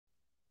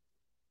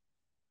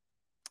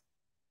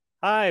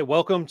Hi,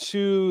 welcome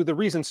to the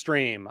Reason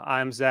Stream.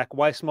 I'm Zach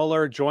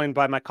Weissmuller, joined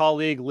by my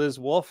colleague Liz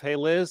Wolfe. Hey,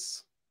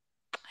 Liz.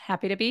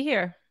 Happy to be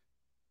here.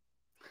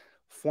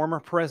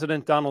 Former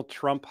President Donald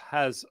Trump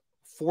has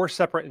 4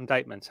 separate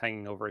indictments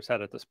hanging over his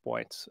head at this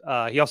point.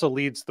 He also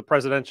leads the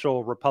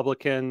presidential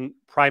Republican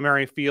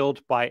primary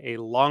field by a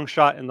long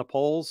shot in the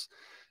polls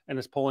and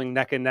is polling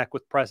neck and neck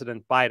with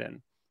President Biden.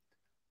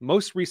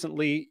 Most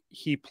recently,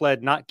 he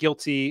pled not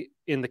guilty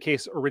in the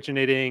case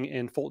originating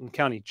in Fulton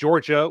County,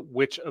 Georgia,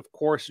 which of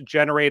course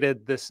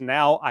generated this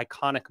now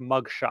iconic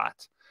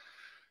mugshot.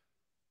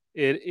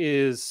 It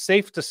is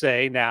safe to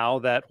say now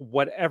that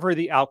whatever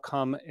the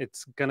outcome,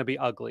 it's going to be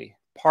ugly.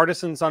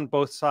 Partisans on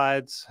both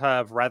sides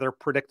have rather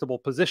predictable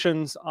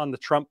positions on the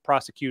Trump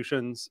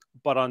prosecutions,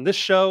 but on this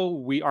show,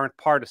 we aren't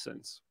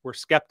partisans. We're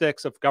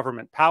skeptics of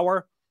government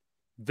power,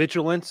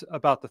 vigilant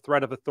about the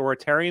threat of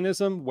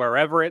authoritarianism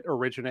wherever it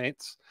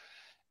originates,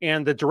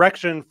 and the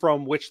direction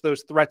from which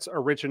those threats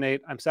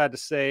originate, I'm sad to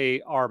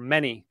say, are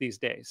many these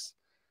days.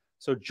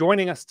 So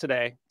joining us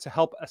today to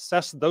help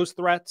assess those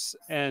threats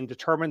and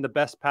determine the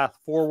best path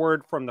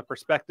forward from the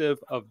perspective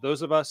of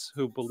those of us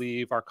who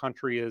believe our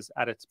country is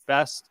at its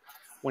best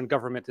when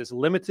government is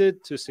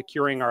limited to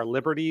securing our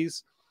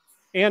liberties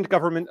and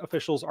government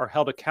officials are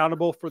held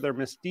accountable for their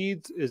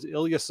misdeeds is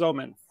Ilya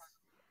Somin.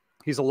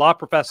 He's a law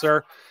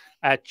professor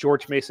at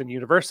George Mason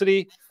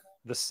University,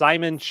 the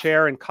Simon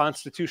Chair in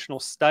Constitutional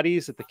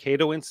Studies at the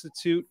Cato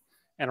Institute,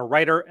 and a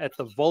writer at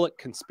The Volokh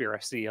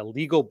Conspiracy, a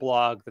legal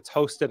blog that's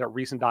hosted at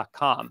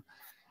reason.com.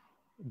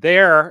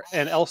 There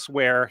and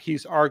elsewhere,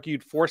 he's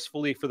argued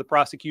forcefully for the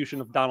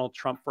prosecution of Donald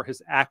Trump for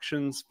his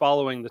actions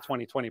following the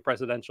 2020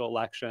 presidential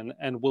election,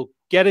 and we'll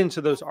get into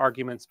those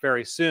arguments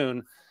very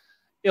soon.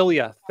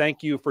 Ilya,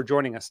 thank you for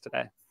joining us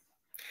today.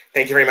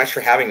 Thank you very much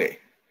for having me.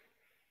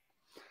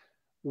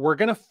 We're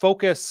going to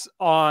focus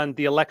on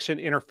the election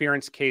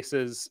interference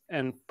cases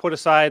and put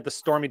aside the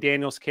Stormy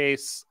Daniels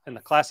case and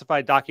the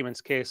classified documents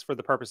case for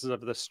the purposes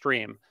of this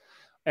stream.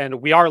 And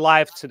we are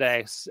live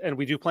today, and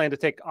we do plan to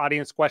take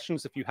audience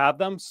questions if you have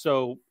them.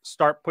 So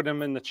start putting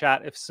them in the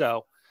chat if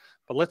so.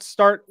 But let's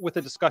start with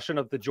a discussion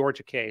of the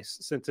Georgia case,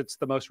 since it's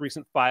the most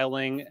recent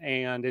filing,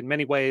 and in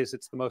many ways,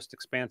 it's the most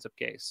expansive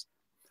case.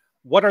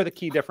 What are the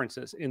key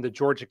differences in the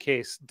Georgia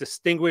case,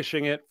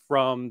 distinguishing it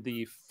from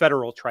the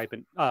federal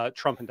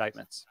Trump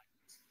indictments?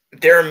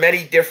 There are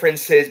many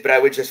differences, but I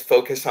would just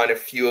focus on a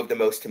few of the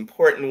most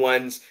important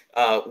ones.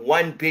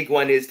 One big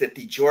one is that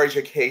the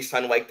Georgia case,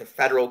 unlike the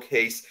federal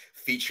case,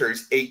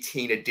 features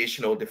 18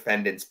 additional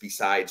defendants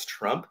besides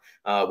Trump,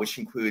 which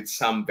includes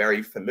some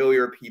very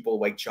familiar people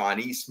like John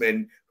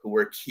Eastman, who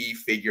were key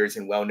figures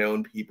and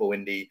well-known people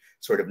in the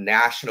sort of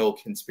national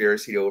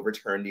conspiracy to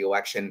overturn the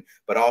election,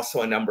 but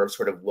also a number of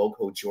sort of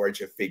local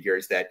Georgia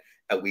figures that,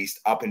 at least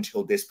up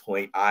until this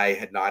point, I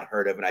had not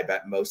heard of, and I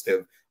bet most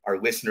of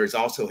our listeners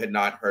also had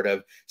not heard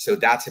of. So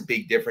that's a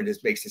big difference.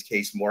 It makes this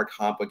case more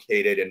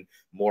complicated and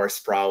more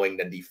sprawling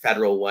than the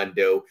federal one,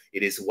 though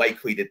it is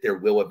likely that there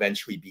will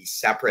eventually be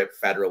separate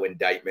federal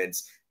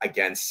indictments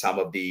against some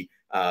of the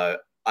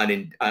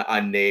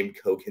unnamed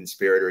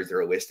co-conspirators that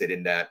are listed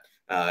in that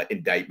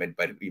indictment.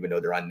 But even though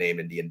they're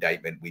unnamed in the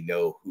indictment, we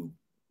know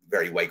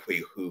very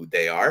likely who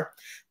they are.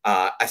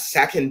 A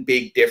second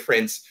big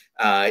difference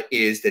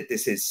is that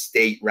this is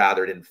state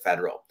rather than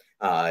federal.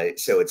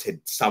 So it's a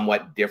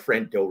somewhat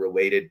different, though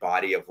related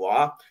body of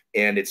law.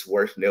 And it's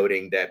worth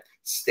noting that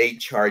state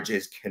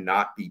charges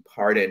cannot be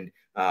pardoned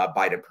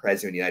by the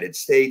President of the United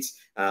States.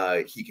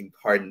 He can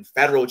pardon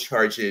federal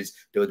charges,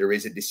 though there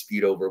is a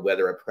dispute over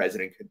whether a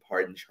president could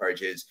pardon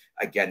charges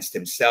against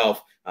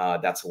himself.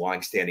 That's a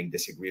longstanding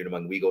disagreement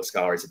among legal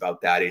scholars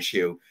about that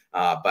issue.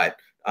 But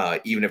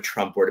even if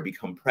Trump were to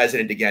become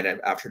president again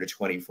after the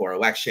 2024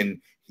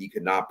 election, he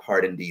could not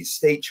pardon these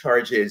state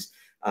charges.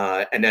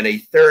 And then a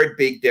third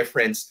big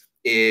difference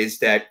is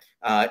that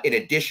in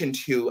addition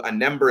to a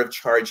number of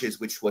charges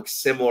which look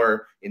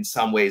similar in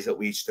some ways, at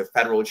least to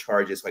federal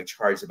charges, like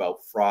charges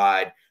about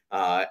fraud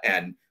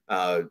and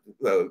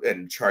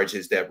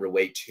charges that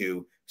relate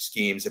to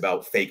schemes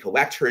about fake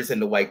electors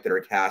and the like that are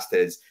cast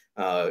as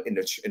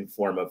in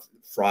form of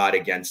fraud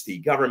against the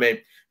government.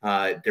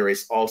 There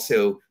is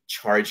also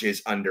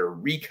charges under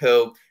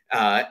RICO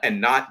and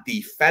not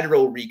the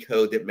federal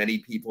RICO that many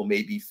people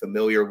may be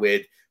familiar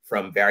with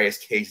from various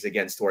cases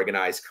against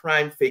organized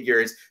crime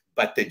figures,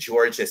 but the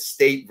Georgia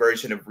state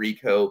version of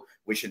RICO,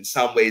 which in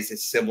some ways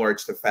is similar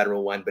to the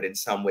federal one, but in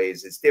some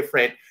ways is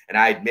different. And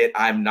I admit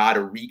I'm not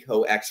a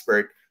RICO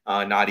expert,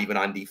 not even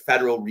on the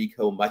federal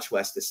RICO, much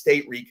less the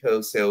state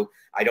RICO. So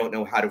I don't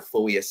know how to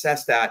fully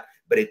assess that,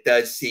 but it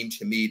does seem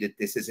to me that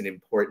this is an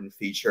important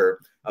feature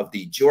of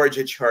the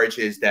Georgia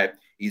charges that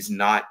is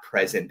not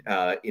present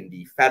in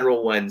the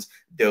federal ones,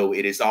 though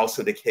it is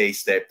also the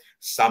case that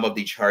some of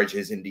the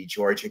charges in the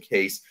Georgia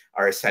case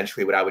are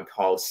essentially what I would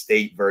call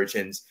state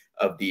versions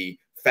of the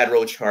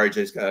federal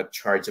charges,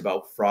 charge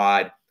about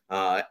fraud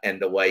and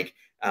the like.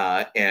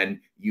 And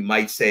you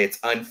might say it's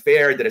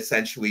unfair that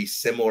essentially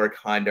similar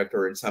conduct,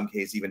 or in some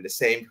cases even the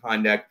same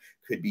conduct,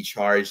 could be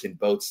charged in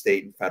both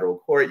state and federal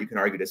court. You can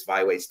argue this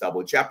violates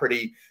double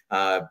jeopardy,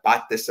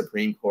 but the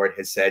Supreme Court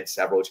has said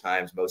several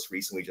times, most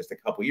recently just a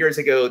couple years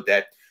ago,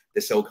 that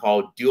the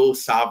so-called dual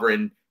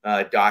sovereign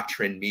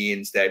doctrine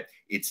means that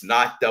it's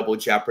not double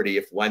jeopardy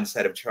if one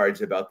set of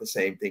charges about the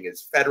same thing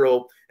is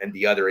federal and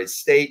the other is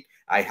state.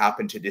 I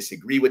happen to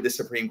disagree with the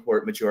Supreme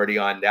Court majority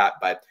on that,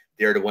 but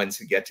they're the ones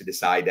who get to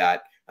decide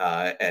that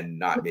and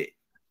not me.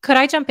 Could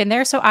I jump in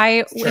there? So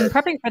Sure. in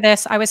prepping for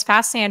this, I was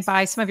fascinated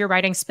by some of your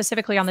writings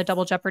specifically on the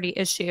double jeopardy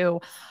issue.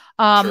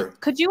 Sure.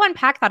 Could you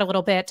unpack that a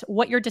little bit?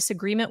 What your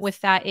disagreement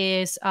with that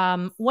is?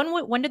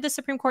 When did the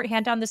Supreme Court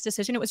hand down this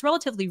decision? It was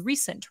relatively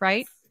recent,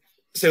 right?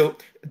 So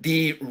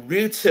the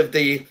roots of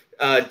the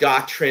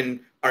doctrine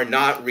are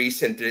not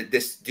recent.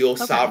 This dual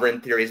sovereign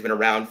theory has been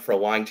around for a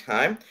long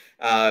time,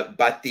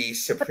 but the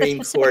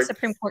Supreme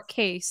Court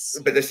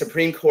case. But the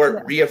Supreme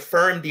Court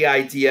reaffirmed the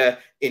idea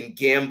in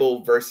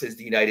Gamble versus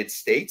the United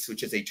States,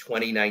 which is a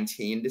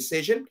 2019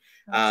 decision.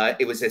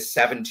 It was a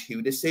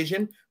 7-2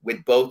 decision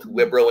with both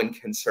liberal and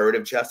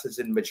conservative justices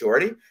in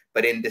majority.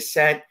 But in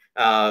dissent,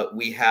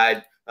 we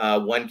had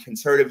one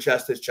conservative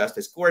justice,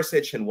 Justice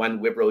Gorsuch, and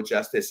one liberal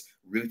justice,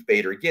 Ruth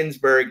Bader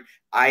Ginsburg.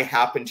 I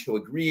happen to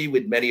agree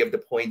with many of the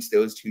points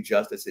those two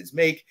justices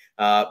make,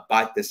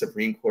 but the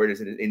Supreme Court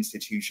is an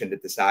institution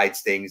that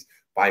decides things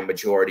by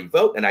majority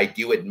vote. And I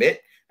do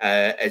admit,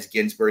 as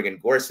Ginsburg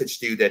and Gorsuch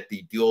do, that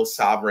the dual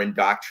sovereign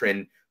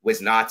doctrine was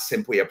not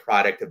simply a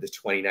product of the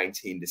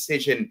 2019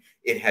 decision.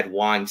 It had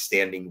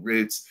long-standing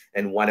roots.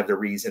 And one of the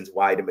reasons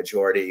why the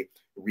majority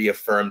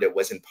reaffirmed it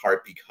was in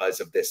part because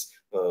of this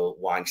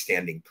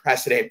long-standing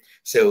precedent.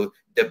 So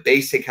the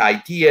basic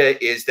idea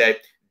is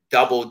that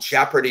double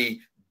jeopardy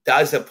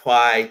does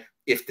apply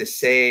if the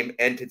same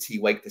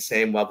entity, like the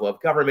same level of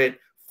government,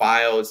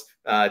 files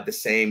the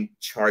same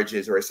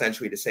charges or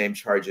essentially the same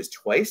charges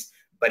twice.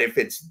 But if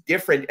it's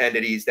different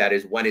entities, that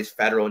is, one is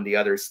federal and the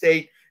other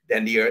state,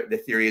 then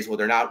the theory is, well,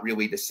 they're not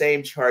really the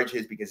same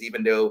charges, because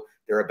even though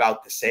they're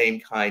about the same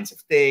kinds of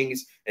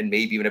things and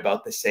maybe even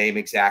about the same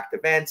exact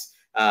events,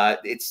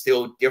 it's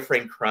still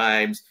different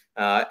crimes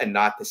and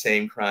not the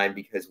same crime,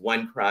 because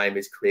one crime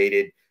is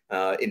created,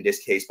 in this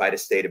case, by the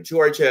state of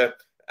Georgia,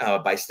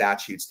 by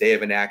statutes they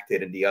have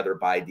enacted, and the other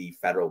by the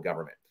federal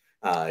government.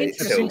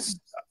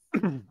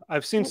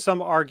 I've seen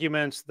some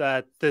arguments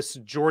that this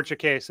Georgia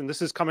case, and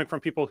this is coming from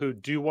people who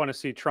do want to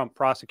see Trump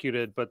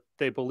prosecuted, but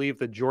they believe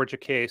the Georgia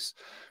case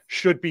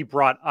should be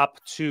brought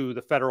up to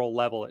the federal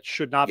level. It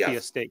should not be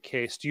a state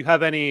case. Do you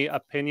have any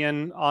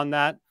opinion on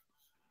that?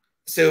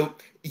 So,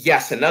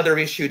 yes, another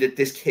issue that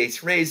this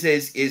case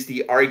raises is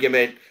the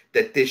argument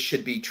that this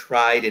should be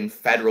tried in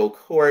federal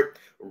court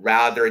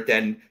rather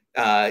than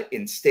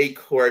in state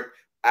court.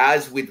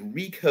 As with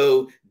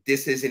RICO,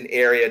 this is an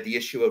area, the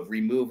issue of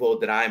removal,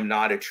 that I'm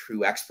not a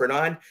true expert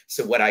on.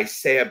 So what I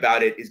say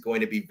about it is going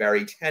to be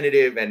very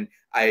tentative, and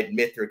I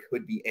admit there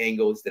could be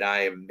angles that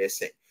I am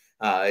missing.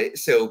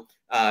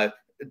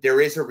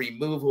 There is a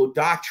removal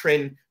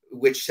doctrine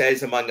which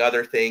says, among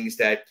other things,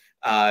 that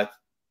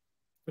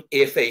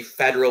if a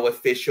federal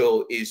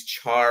official is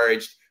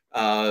charged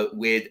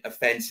with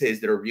offenses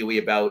that are really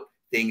about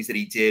things that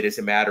he did as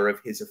a matter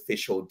of his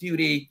official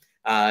duty,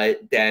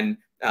 then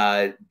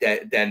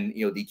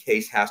the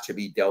case has to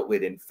be dealt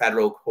with in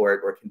federal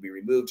court, or can be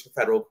removed to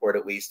federal court,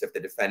 at least if the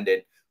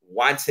defendant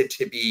wants it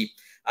to be.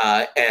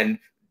 And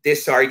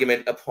this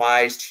argument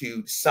applies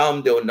to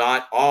some, though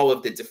not all,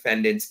 of the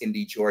defendants in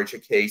the Georgia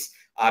case.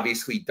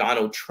 Obviously,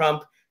 Donald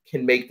Trump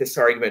can make this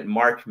argument.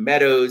 Mark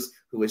Meadows,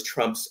 who was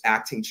Trump's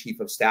acting chief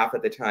of staff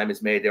at the time,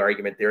 has made the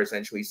argument. They're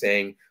essentially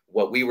saying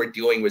what we were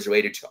doing was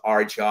related to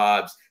our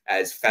jobs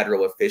as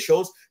federal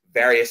officials.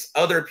 Various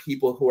other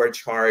people who are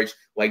charged,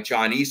 like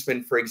John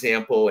Eastman, for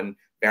example, and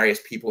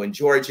various people in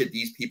Georgia,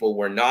 these people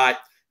were not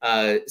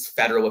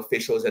federal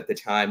officials at the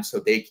time, so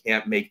they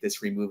can't make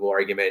this removal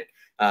argument.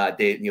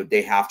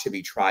 They have to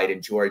be tried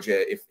in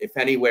Georgia, if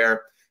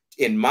anywhere.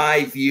 In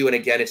my view, and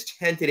again, it's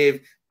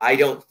tentative, I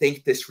don't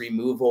think this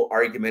removal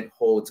argument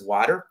holds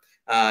water.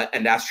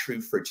 And that's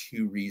true for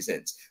two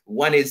reasons.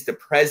 One is the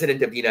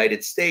president of the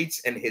United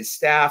States and his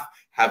staff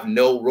have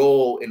no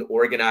role in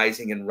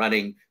organizing and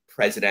running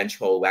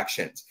presidential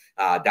elections.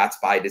 That's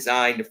by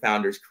design. The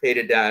founders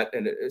created that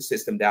and a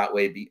system that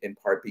way, in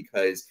part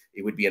because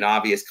it would be an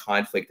obvious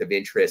conflict of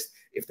interest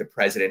if the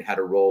president had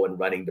a role in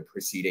running the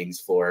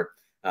proceedings for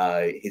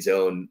his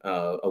own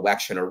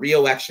election or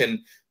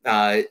re-election.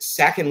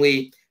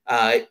 Secondly,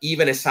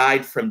 even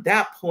aside from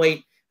that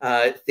point,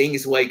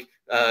 things like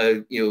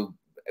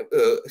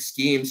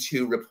schemes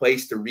to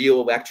replace the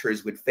real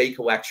electors with fake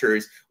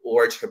electors,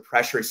 or to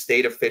pressure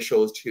state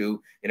officials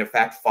to, in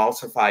effect,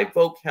 falsify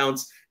vote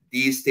counts.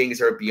 These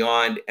things are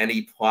beyond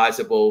any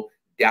plausible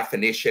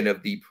definition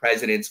of the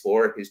president's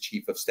or his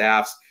chief of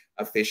staff's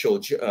official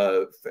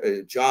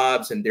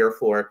jobs. And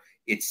therefore,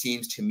 it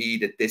seems to me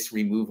that this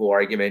removal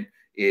argument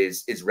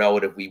is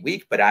relatively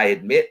weak. But I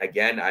admit,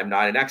 again, I'm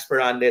not an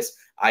expert on this.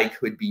 I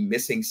could be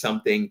missing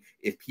something.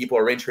 If people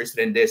are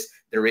interested in this,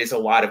 there is a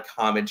lot of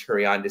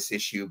commentary on this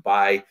issue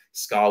by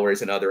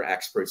scholars and other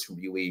experts who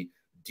really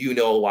do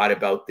know a lot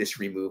about this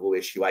removal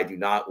issue. I do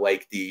not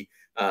like the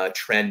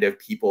trend of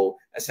people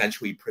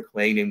essentially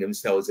proclaiming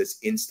themselves as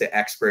insta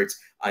experts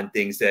on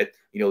things that,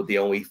 they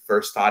only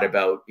first thought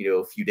about,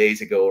 a few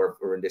days ago,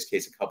 or in this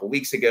case, a couple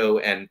weeks ago.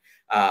 And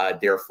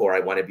therefore, I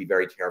want to be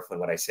very careful in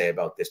what I say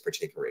about this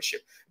particular issue.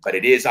 But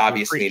it is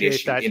obviously an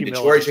issue in the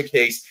Georgia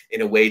case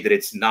in a way that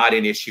it's not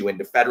an issue in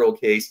the federal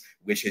case,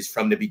 which is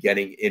from the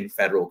beginning in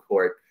federal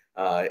court.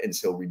 And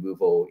so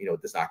removal,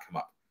 does not come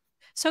up.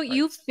 So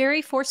you've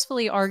very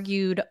forcefully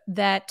argued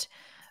that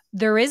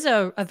there is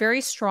a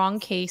very strong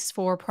case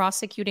for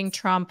prosecuting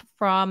Trump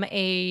from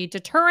a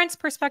deterrence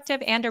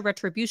perspective and a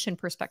retribution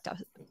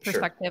perspective.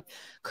 Sure.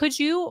 Could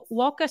you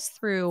walk us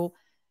through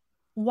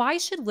why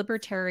should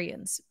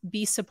libertarians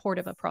be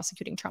supportive of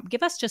prosecuting Trump?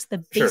 Give us just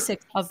the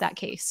basics of that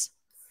case.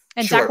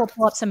 And Zach will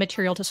pull up some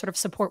material to sort of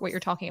support what you're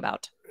talking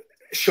about.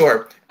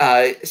 Sure.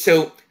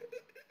 So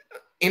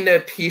in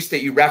the piece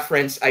that you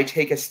referenced, I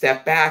take a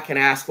step back and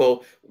ask,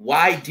 well,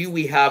 why do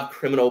we have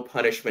criminal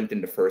punishment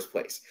in the first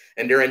place?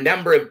 And there are a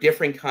number of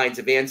different kinds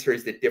of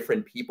answers that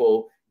different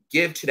people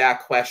give to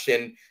that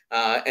question.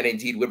 And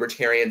indeed,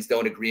 libertarians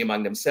don't agree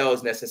among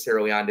themselves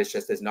necessarily on this,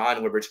 just as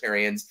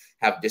non-libertarians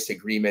have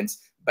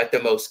disagreements. But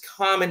the most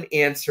common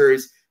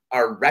answers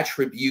are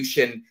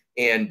retribution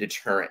and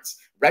deterrence.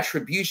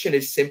 Retribution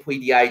is simply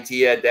the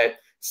idea that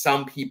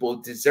some people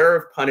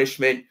deserve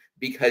punishment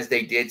because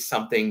they did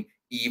something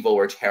evil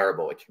or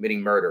terrible, like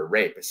committing murder,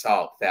 rape,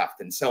 assault,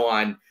 theft, and so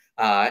on.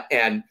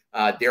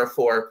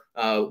 Therefore,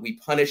 we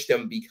punish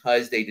them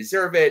because they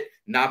deserve it,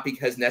 not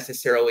because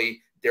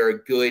necessarily there are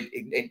good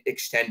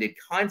extended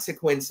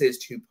consequences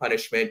to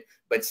punishment,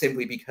 but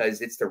simply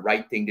because it's the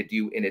right thing to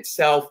do in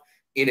itself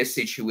in a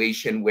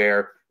situation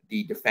where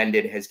the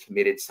defendant has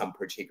committed some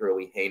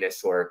particularly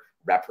heinous or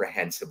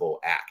reprehensible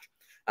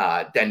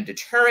act. Then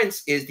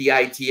deterrence is the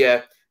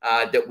idea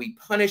that we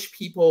punish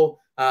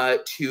people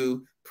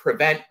to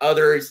prevent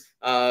others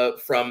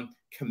from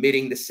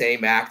committing the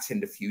same acts in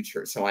the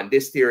future. So on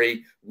this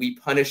theory, we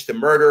punish the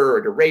murderer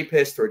or the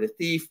rapist or the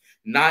thief,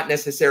 not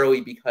necessarily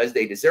because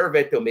they deserve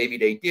it, though maybe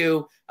they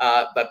do,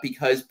 but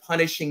because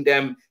punishing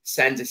them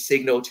sends a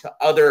signal to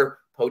other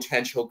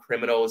potential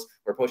criminals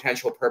or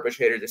potential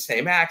perpetrators of the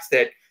same acts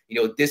that,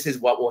 this is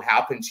what will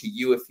happen to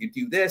you if you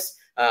do this,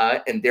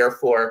 and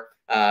therefore,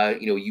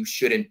 you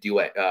shouldn't do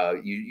it.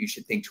 You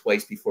should think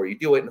twice before you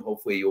do it, and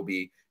hopefully you'll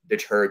be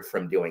deterred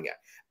from doing it.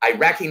 I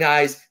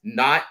recognize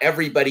not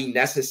everybody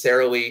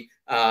necessarily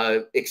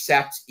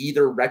accepts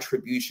either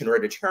retribution or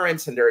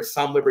deterrence, and there are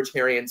some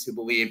libertarians who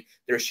believe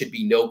there should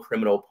be no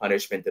criminal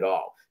punishment at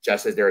all,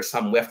 just as there are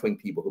some left-wing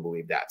people who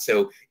believe that.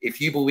 So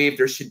if you believe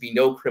there should be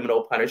no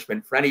criminal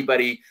punishment for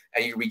anybody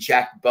and you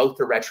reject both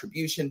the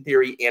retribution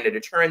theory and a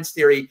deterrence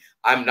theory,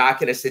 I'm not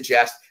going to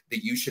suggest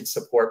that you should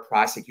support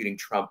prosecuting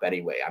Trump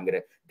anyway.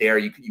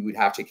 You would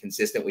have to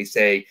consistently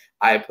say,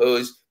 I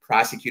oppose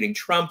prosecuting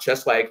Trump,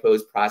 just like I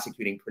oppose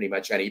prosecuting pretty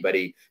much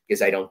anybody,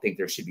 because I don't think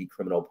there should be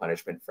criminal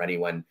punishment for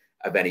anyone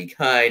of any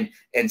kind.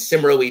 And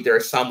similarly, there are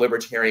some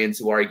libertarians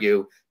who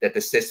argue that the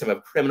system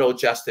of criminal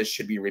justice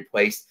should be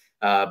replaced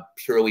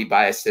purely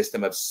by a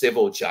system of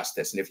civil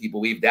justice. And if you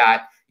believe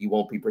that, you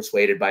won't be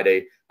persuaded by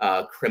the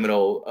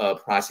criminal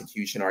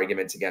prosecution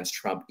arguments against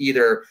Trump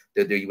either,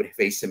 though you would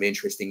face some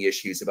interesting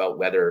issues about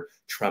whether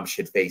Trump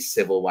should face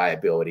civil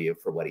liability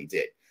for what he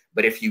did.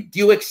 But if you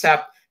do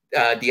accept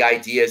the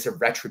ideas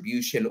of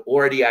retribution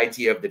or the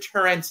idea of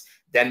deterrence,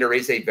 then there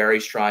is a very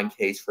strong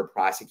case for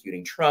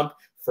prosecuting Trump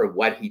for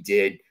what he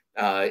did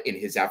in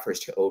his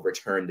efforts to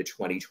overturn the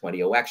 2020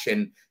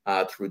 election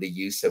through the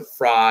use of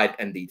fraud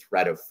and the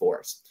threat of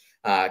force.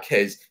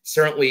 Because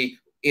certainly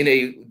in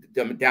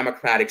a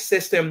democratic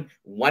system,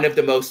 one of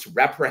the most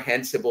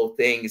reprehensible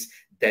things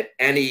that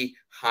any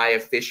high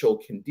official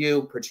can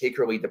do,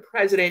 particularly the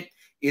president,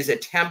 is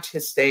attempt to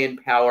stay in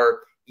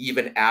power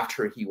even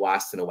after he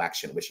lost an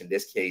election, which in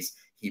this case,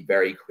 he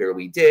very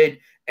clearly did.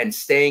 And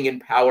staying in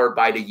power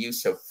by the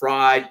use of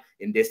fraud,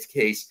 in this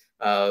case,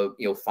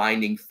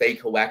 finding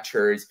fake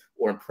electors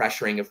or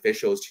pressuring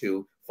officials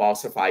to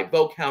falsify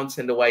vote counts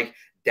and the like,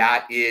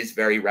 that is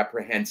very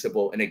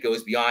reprehensible. And it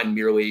goes beyond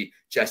merely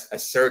just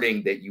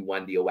asserting that you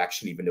won the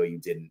election, even though you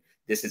didn't.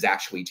 This is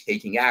actually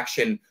taking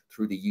action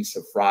through the use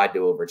of fraud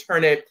to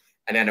overturn it.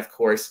 And then, of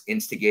course,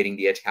 instigating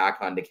the attack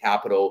on the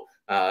Capitol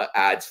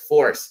adds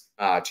force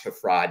to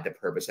fraud. The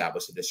purpose of that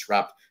was to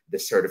disrupt the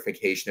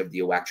certification of the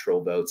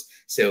electoral votes.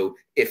 So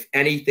if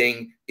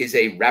anything is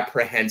a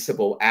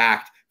reprehensible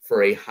act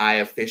for a high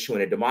official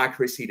in a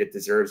democracy that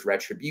deserves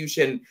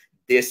retribution,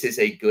 this is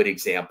a good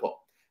example.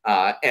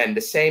 And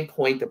the same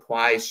point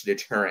applies to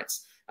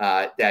deterrence,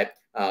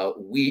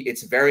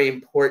 it's very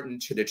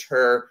important to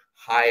deter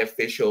high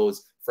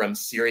officials from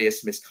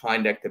serious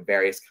misconduct of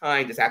various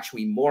kinds. It's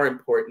actually more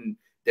important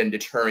than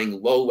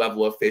deterring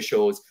low-level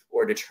officials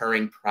or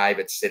deterring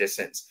private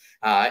citizens.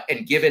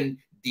 And given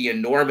the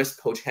enormous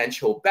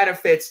potential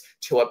benefits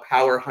to a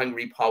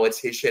power-hungry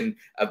politician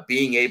of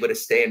being able to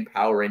stay in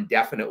power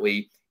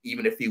indefinitely,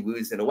 even if he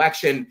loses an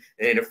election,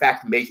 and in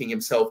effect making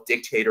himself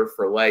dictator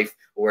for life,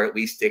 or at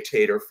least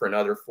dictator for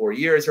another 4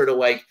 years or the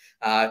like.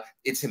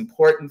 It's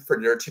important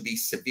for there to be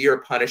severe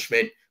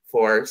punishment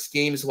for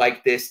schemes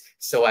like this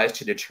so as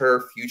to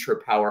deter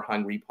future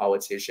power-hungry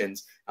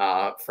politicians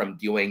from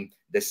doing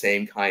the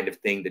same kind of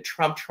thing that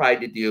Trump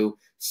tried to do.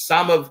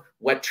 Some of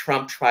what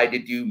Trump tried to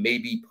do may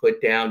be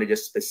put down to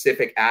just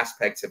specific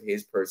aspects of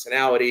his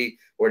personality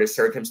or to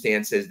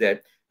circumstances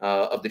that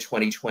of the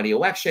 2020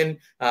 election,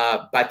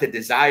 but the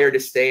desire to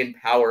stay in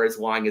power as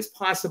long as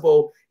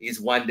possible is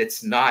one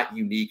that's not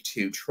unique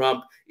to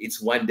Trump. It's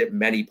one that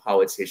many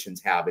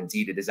politicians have.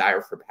 Indeed, a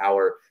desire for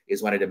power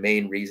is one of the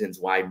main reasons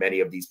why many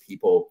of these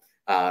people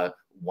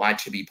want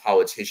to be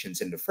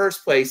politicians in the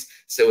first place.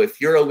 So if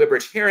you're a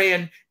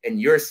libertarian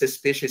and you're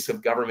suspicious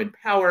of government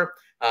power,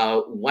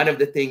 one of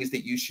the things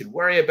that you should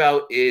worry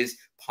about is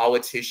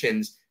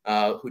politicians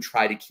who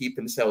try to keep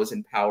themselves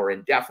in power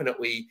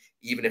indefinitely,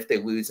 even if they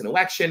lose an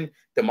election.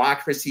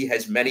 Democracy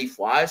has many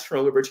flaws from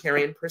a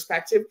libertarian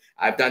perspective.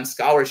 I've done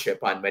scholarship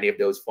on many of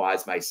those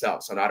flaws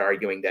myself, so I'm not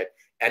arguing that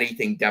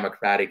anything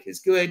democratic is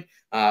good,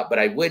 but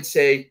I would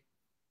say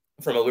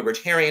from a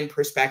libertarian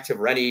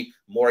perspective or any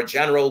more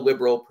general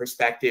liberal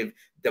perspective,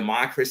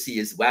 democracy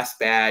is less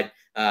bad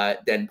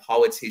than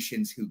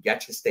politicians who get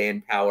to stay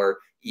in power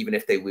even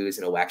if they lose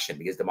an election,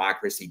 because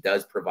democracy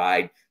does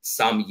provide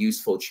some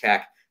useful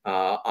check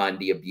on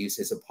the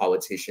abuses of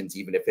politicians,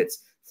 even if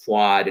it's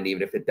flawed and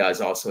even if it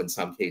does also in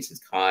some cases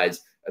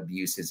cause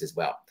abuses as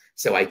well.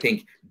 So I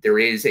think there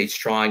is a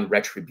strong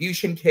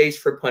retribution case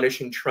for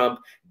punishing Trump,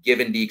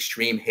 given the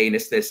extreme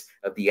heinousness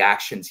of the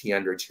actions he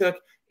undertook.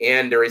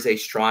 And there is a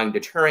strong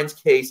deterrence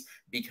case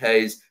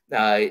because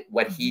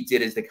what he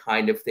did is the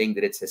kind of thing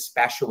that it's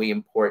especially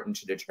important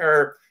to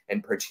deter,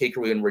 and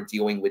particularly when we're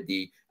dealing with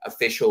the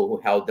official who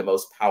held the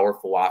most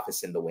powerful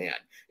office in the land.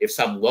 If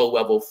some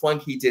low-level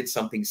flunky did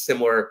something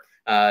similar,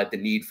 the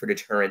need for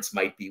deterrence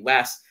might be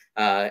less,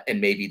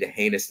 and maybe the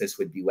heinousness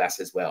would be less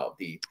as well.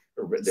 The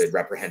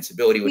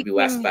reprehensibility would be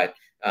less, but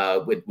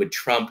with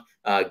Trump,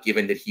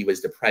 given that he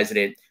was the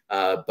president,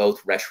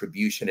 both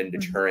retribution and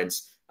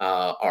deterrence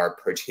are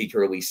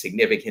particularly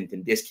significant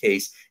in this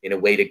case in a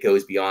way that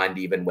goes beyond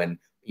even when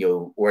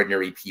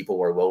ordinary people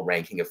or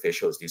low-ranking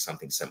officials do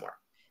something similar.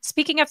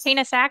 Speaking of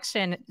heinous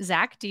action,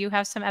 Zach, do you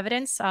have some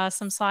evidence,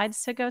 some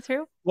slides to go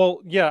through?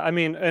 Well, yeah, I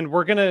mean, and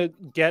we're going to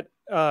get,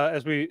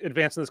 as we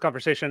advance in this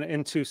conversation,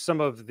 into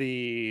some of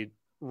the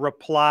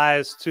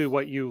replies to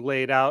what you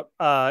laid out,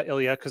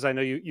 Ilya, because I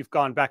know you've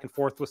gone back and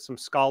forth with some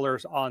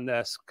scholars on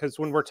this. Because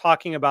when we're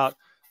talking about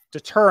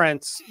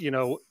deterrence,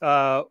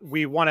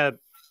 we want to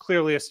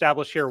clearly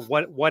establish here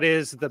what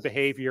is the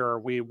behavior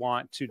we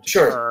want to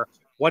deter, sure.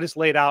 What is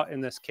laid out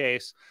in this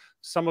case.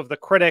 Some of the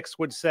critics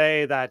would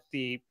say that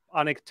the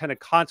unintended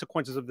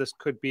consequences of this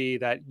could be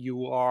that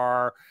you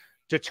are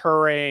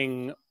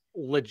deterring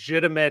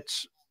legitimate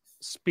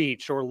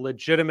speech or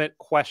legitimate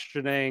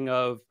questioning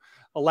of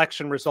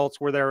election results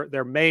where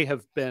there may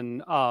have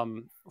been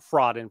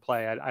fraud in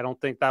play. I don't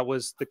think that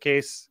was the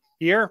case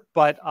here,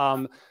 but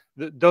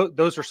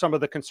those are some of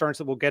the concerns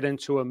that we'll get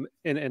into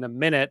in a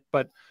minute.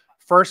 But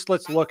first,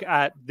 let's look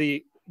at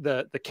the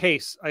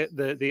case,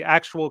 the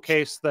actual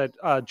case that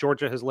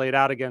Georgia has laid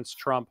out against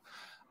Trump.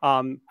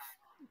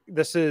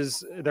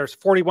 There's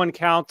 41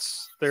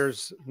 counts.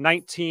 There's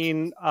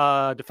 19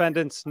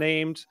 defendants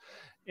named,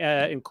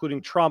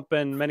 including Trump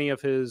and many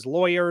of his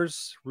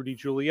lawyers, Rudy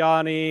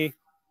Giuliani.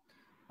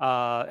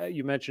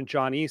 You mentioned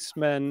John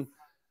Eastman.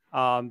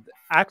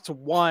 Act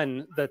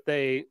 1 that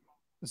they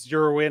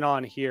zero in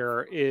on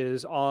here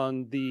is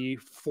on the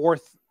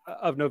 4th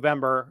of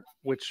November,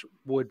 which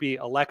would be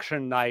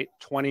election night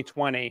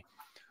 2020,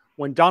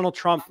 when Donald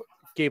Trump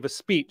gave a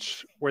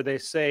speech where they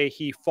say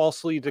he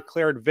falsely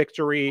declared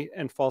victory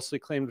and falsely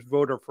claimed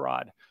voter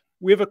fraud.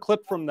 We have a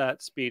clip from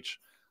that speech.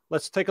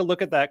 Let's take a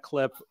look at that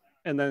clip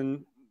and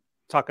then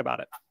talk about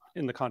it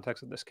in the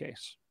context of this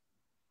case.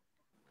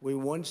 We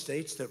won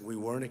states that we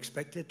weren't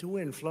expected to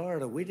win.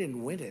 Florida, we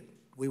didn't win it.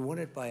 We won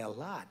it by a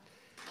lot.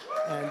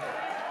 And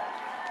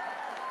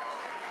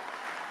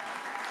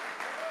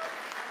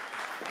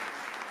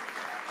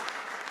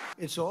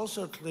it's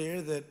also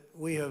clear that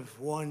we have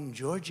won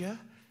Georgia.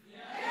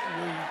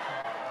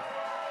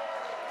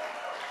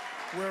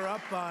 We're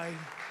up by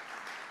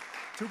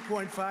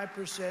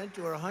 2.5%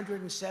 or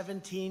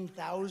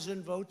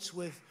 117,000 votes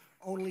with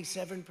only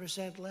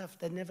 7% left.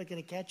 They're never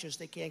going to catch us.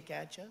 They can't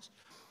catch us.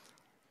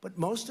 But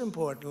most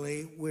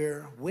importantly,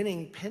 we're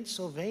winning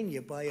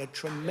Pennsylvania by a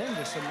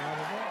tremendous amount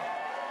of votes.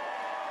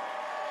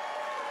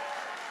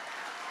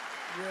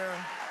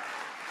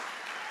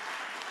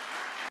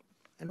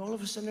 And all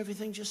of a sudden,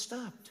 everything just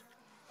stopped.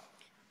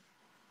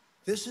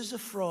 This is a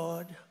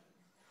fraud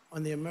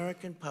on the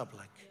American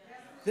public.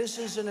 This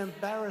is an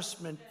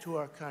embarrassment to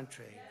our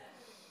country.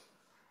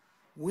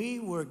 We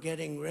were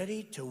getting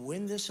ready to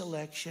win this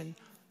election.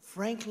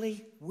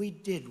 Frankly, we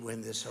did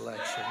win this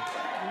election.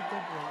 We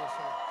did win this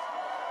election.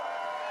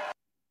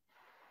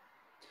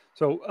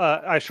 So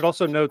I should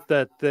also note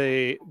that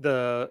the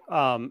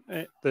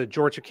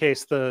Georgia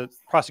case, the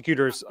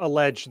prosecutors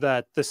allege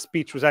that the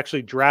speech was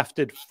actually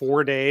drafted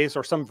 4 days,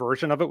 or some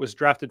version of it was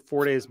drafted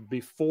 4 days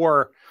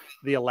before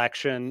the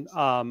election.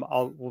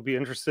 We'll be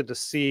interested to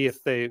see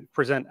if they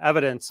present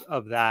evidence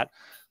of that.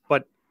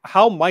 But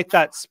how might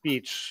that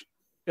speech,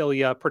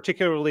 Ilya,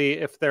 particularly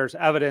if there's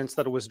evidence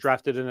that it was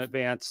drafted in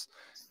advance,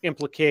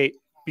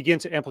 begin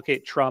to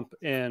implicate Trump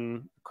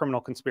in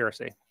criminal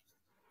conspiracy?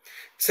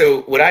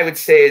 So what I would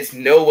say is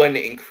no one,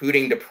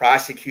 including the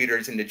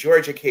prosecutors in the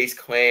Georgia case,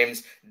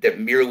 claims that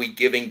merely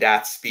giving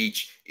that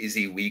speech is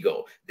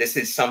illegal. This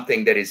is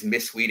something that is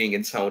misleading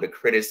in some of the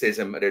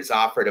criticism that is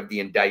offered of the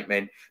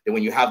indictment, that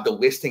when you have the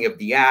listing of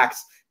the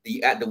acts,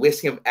 the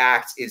listing of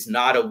acts is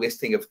not a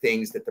listing of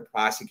things that the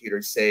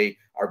prosecutors say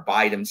are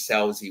by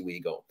themselves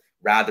illegal.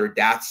 Rather,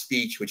 that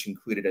speech, which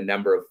included a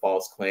number of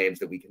false claims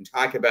that we can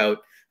talk about,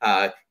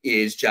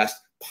 is just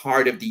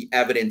part of the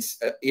evidence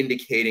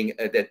indicating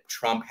that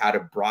Trump had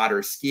a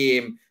broader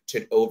scheme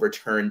to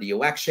overturn the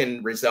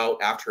election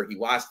result after he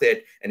lost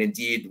it, and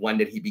indeed one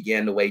that he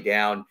began to lay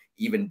down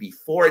even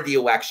before the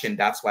election.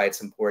 That's why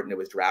it's important it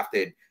was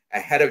drafted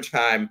ahead of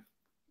time,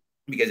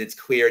 because it's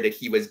clear that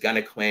he was going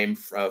to claim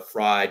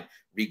fraud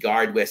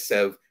regardless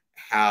of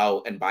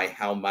how and by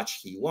how much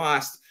he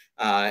lost.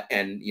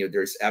 And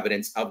there's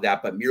evidence of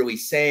that, but merely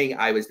saying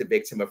I was the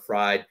victim of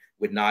fraud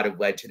would not have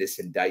led to this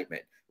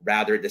indictment.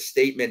 Rather, the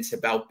statements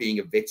about being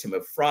a victim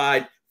of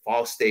fraud,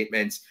 false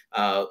statements,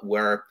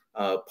 were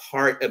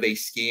part of a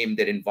scheme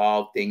that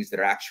involved things that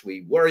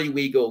actually were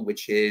illegal,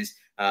 which is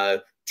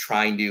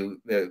trying to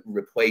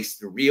replace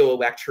the real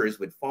electors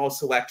with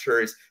false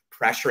electors,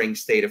 pressuring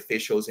state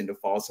officials into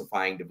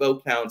falsifying the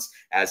vote counts,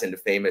 as in the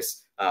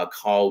famous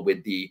call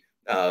with the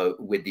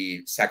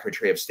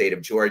Secretary of State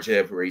of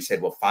Georgia, where he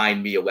said, well,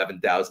 find me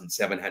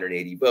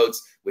 11,780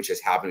 votes, which is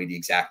happened to be the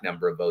exact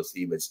number of votes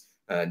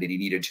that he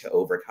needed to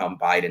overcome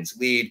Biden's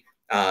lead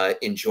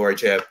in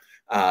Georgia.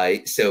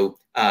 So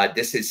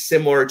this is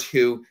similar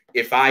to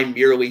if I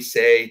merely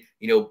say,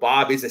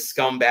 Bob is a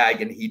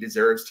scumbag and he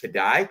deserves to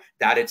die,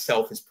 that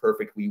itself is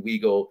perfectly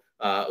legal.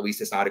 At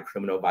least it's not a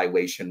criminal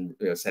violation,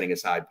 setting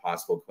aside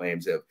possible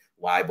claims of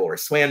libel or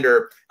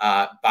slander.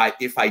 But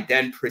if I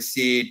then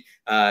proceed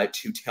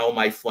to tell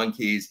my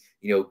flunkies,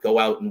 go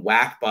out and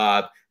whack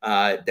Bob,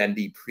 then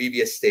the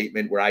previous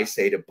statement where I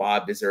say that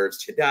Bob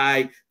deserves to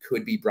die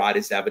could be brought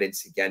as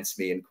evidence against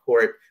me in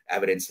court,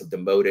 evidence of the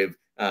motive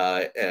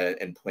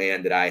and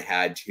plan that I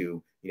had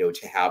to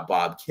have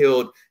Bob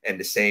killed. And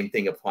the same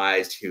thing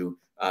applies to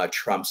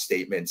Trump's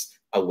statements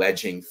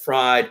alleging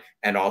fraud,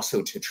 and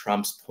also to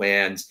Trump's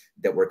plans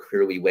that were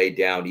clearly laid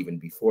down even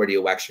before the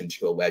election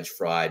to allege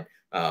fraud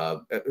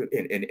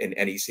in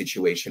any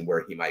situation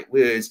where he might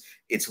lose.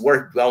 It's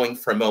worth dwelling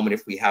for a moment,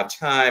 if we have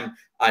time,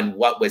 on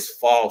what was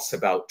false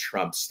about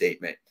Trump's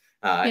statement.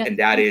 And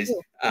that is,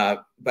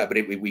 but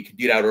if we could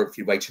do that, or if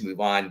you'd like to move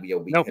on,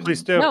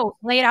 please do. No,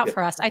 lay it out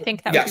for us. I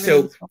think that would be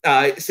really useful.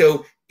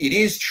 So it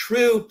is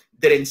true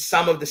that in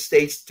some of the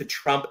states that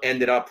Trump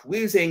ended up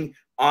losing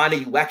on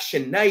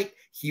election night,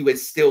 he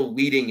was still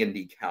leading in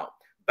the count.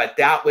 But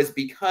that was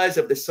because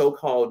of the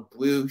so-called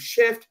blue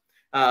shift,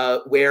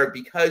 where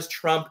because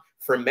Trump,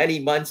 for many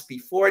months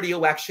before the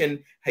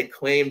election, had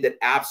claimed that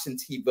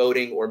absentee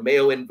voting or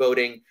mail-in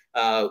voting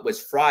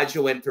was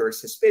fraudulent or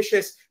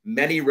suspicious,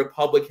 many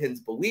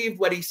Republicans believed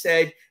what he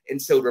said.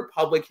 And so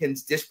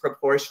Republicans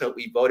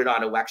disproportionately voted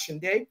on election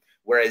day,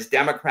 whereas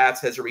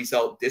Democrats, as a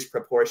result,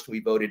 disproportionately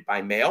voted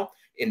by mail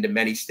in the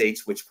many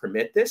states which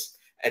permit this.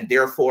 And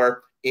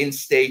therefore, in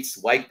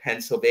states like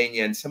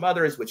Pennsylvania and some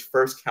others, which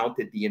first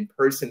counted the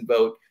in-person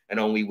vote and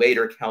only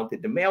later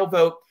counted the mail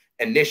vote,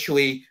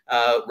 initially,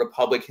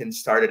 Republicans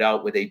started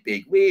out with a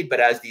big lead,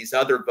 but as these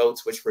other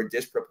votes, which were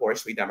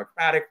disproportionately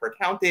Democratic, were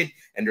counted,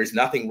 and there's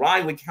nothing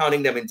wrong with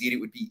counting them, indeed, it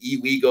would be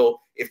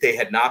illegal if they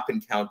had not been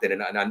counted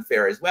and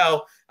unfair as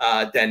well,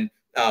 then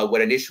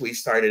what initially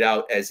started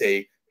out as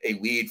a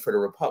lead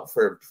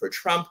for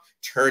Trump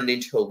turned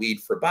into a lead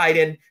for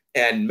Biden,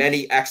 and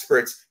many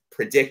experts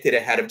predicted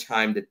ahead of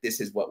time that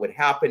this is what would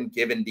happen,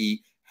 given the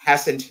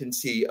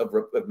hesitancy of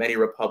many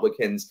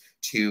Republicans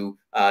to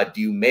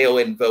do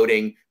mail-in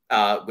voting,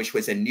 which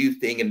was a new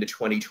thing in the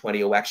 2020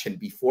 election.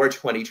 Before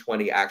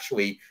 2020,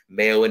 actually,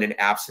 mail-in and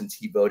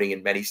absentee voting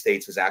in many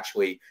states was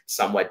actually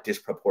somewhat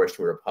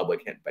disproportionately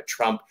Republican. But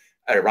Trump,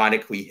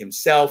 ironically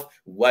himself,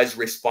 was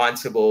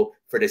responsible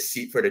for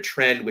the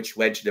trend, which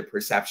led to the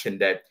perception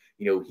that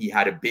he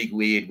had a big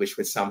lead, which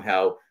was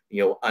somehow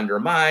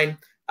undermined.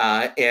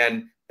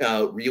 And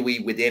really,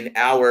 within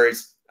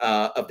hours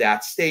of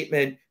that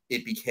statement,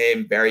 it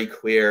became very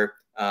clear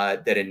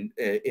that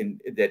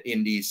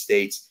in these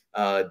states,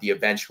 the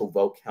eventual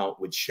vote count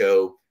would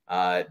show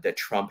that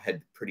Trump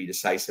had pretty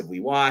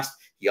decisively lost.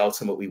 He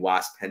ultimately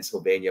lost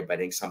Pennsylvania by, I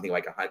think, something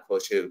like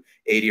close to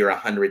 80 or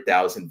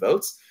 100,000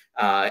 votes.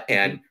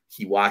 And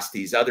he lost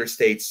these other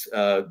states,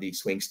 the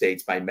swing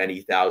states, by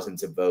many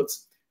thousands of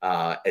votes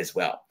as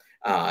well.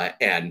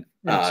 To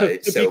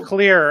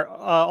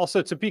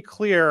be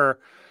clear,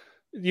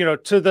 You know,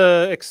 to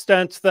the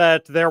extent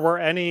that there were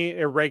any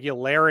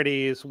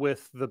irregularities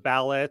with the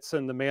ballots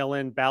and the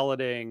mail-in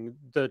balloting,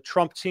 the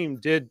Trump team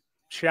did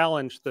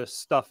challenge this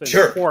stuff in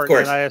Sure, court. of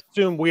course. And I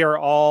assume we are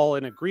all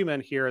in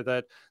agreement here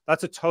that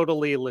that's a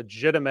totally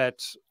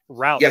legitimate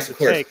route Yes, to of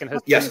course. take and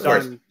has Yes, been of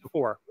course. done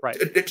before.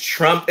 Right.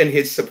 Trump and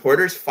his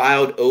supporters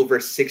filed over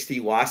 60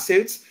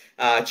 lawsuits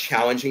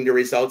challenging the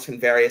results in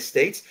various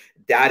states.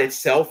 That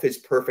itself is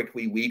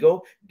perfectly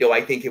legal, though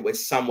I think it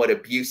was somewhat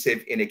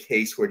abusive in a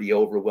case where the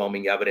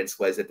overwhelming evidence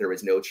was that there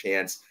was no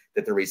chance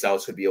that the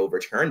results would be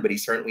overturned. But he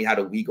certainly had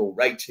a legal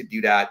right to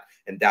do that,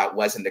 and that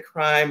wasn't a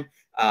crime.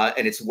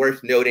 And it's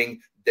worth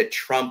noting that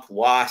Trump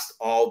lost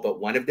all but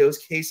one of those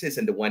cases,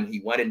 and the one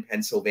he won in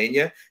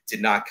Pennsylvania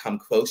did not come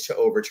close to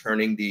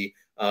overturning the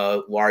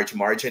large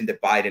margin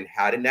that Biden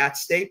had in that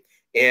state.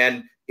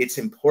 And it's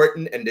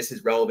important, and this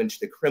is relevant to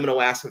the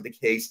criminal aspect of the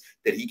case,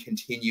 that he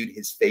continued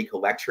his fake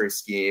electoral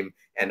scheme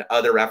and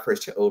other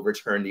efforts to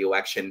overturn the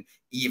election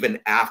even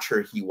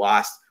after he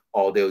lost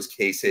all those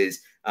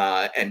cases,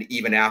 and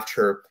even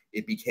after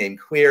it became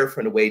clear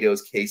from the way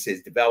those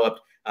cases developed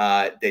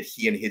that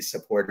he and his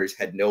supporters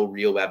had no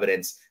real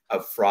evidence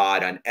of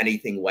fraud on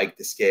anything like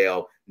the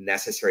scale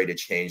necessary to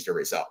change the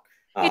result.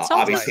 It's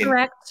also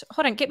correct.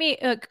 Hold on,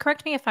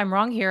 correct me if I'm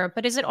wrong here,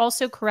 but is it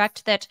also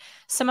correct that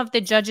some of the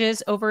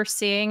judges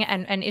overseeing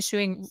and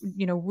issuing,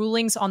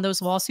 rulings on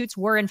those lawsuits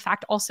were in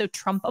fact also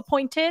Trump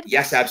appointed?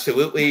 Yes,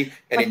 absolutely.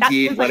 And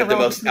indeed, one of the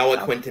most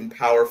eloquent and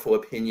powerful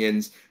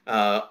opinions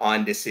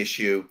on this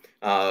issue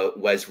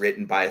was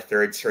written by a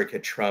Third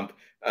Circuit Trump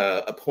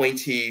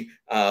appointee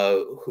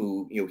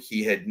who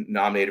he had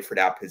nominated for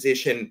that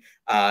position.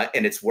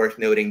 And it's worth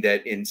noting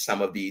that in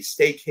some of the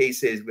state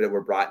cases that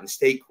were brought in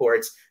state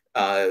courts,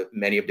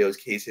 many of those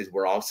cases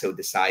were also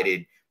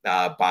decided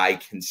by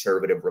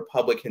conservative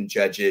Republican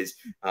judges,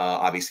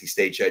 obviously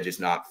state judges,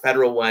 not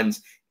federal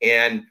ones,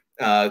 and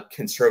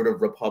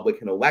conservative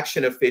Republican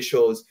election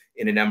officials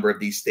in a number of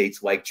these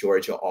states like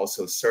Georgia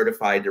also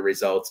certified the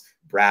results.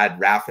 Brad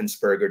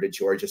Raffensperger, the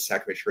Georgia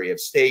Secretary of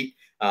State,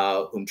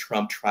 whom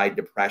Trump tried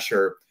to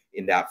pressure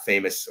in that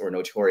famous or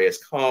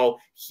notorious call,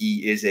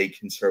 he is a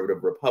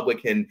conservative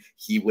Republican.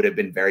 He would have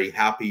been very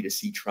happy to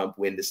see Trump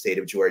win the state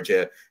of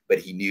Georgia, but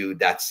he knew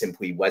that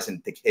simply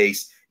wasn't the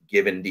case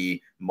given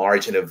the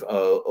margin of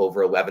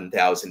over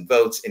 11,000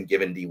 votes and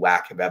given the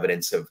lack of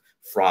evidence of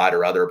fraud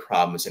or other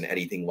problems in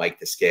anything like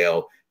the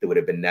scale that would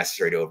have been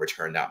necessary to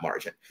overturn that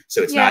margin.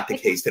 So it's not the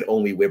case that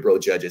only liberal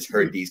judges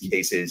heard these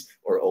cases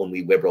or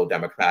only liberal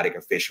Democratic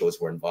officials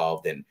were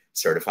involved in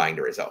certifying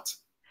the results.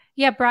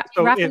 Yeah,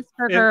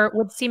 Raffensperger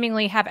would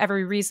seemingly have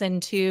every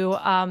reason to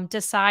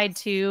decide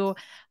to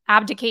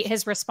abdicate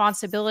his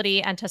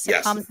responsibility and to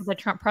succumb to the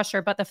Trump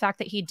pressure. But the fact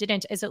that he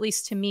didn't is, at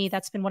least to me,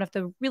 that's been one of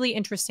the really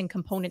interesting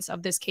components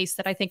of this case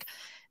that I think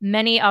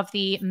many of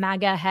the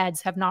MAGA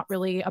heads have not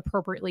really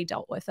appropriately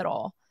dealt with at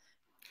all.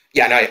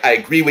 Yeah, and I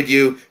agree with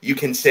you. You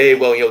can say,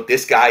 well,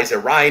 this guy's a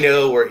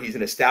rhino or he's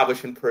an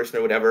establishment person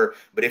or whatever.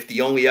 But if the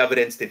only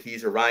evidence that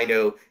he's a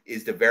rhino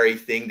is the very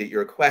thing that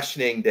you're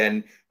questioning,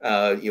 then,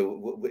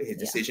 his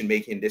decision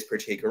making in this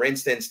particular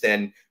instance,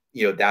 then,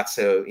 that's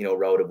a,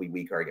 relatively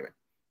weak argument.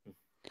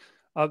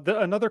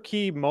 Another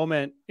key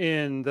moment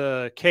in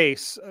the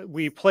case,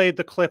 we played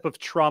the clip of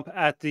Trump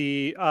at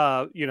the,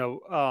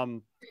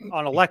 on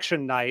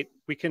election night.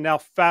 We can now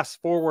fast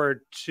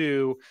forward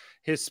to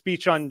his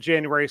speech on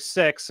January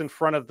 6th in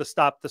front of the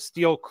Stop the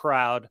Steal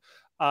crowd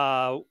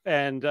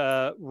and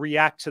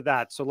react to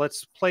that. So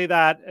let's play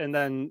that and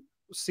then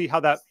see how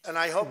that And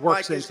I hope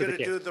works Mike is going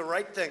to do the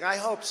right thing. I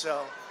hope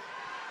so.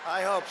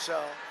 I hope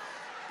so.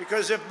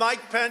 Because if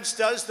Mike Pence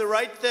does the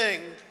right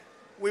thing,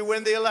 we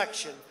win the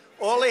election.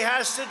 All he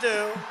has to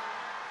do,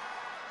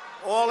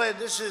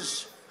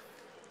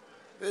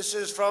 this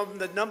is from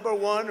the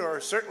 #1 or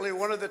certainly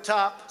one of the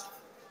top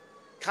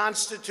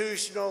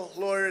constitutional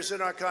lawyers in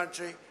our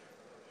country.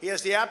 He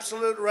has the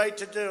absolute right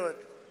to do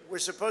it. We're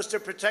supposed to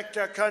protect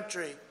our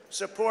country,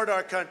 support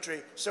our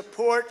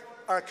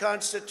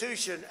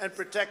Constitution, and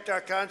protect our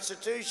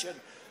Constitution.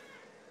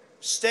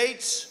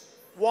 States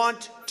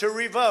want to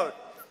revote.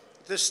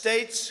 The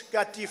states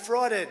got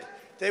defrauded.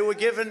 They were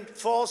given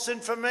false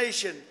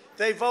information.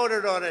 They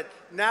voted on it.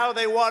 Now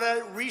they want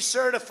to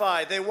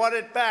recertify. They want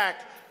it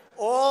back.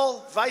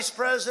 All Vice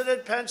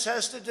President Pence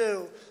has to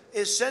do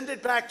is send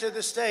it back to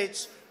the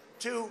states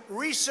to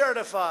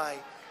recertify.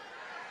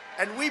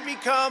 And we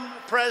become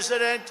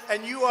president,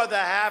 and you are the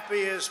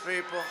happiest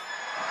people.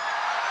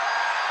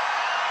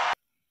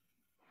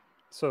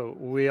 So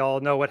we all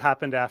know what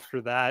happened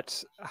after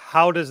that.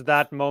 How does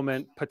that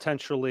moment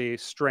potentially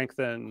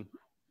strengthen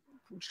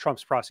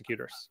Trump's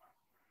prosecutors?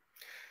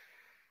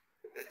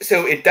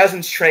 So it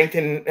doesn't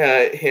strengthen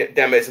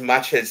them as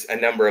much as a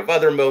number of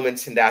other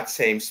moments in that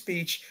same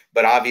speech.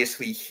 But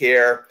obviously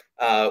here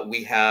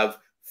we have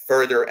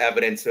further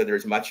evidence, or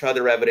there's much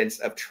other evidence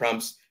of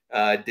Trump's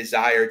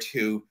desire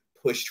to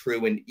push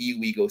through an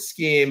illegal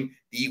scheme.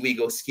 The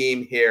illegal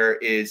scheme here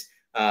is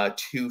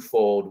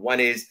twofold. One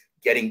is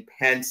getting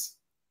Pence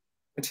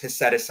to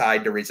set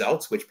aside the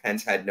results, which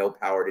Pence had no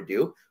power to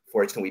do,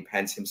 Fortunately,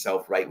 Pence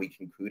himself rightly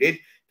concluded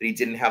that he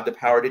didn't have the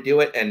power to do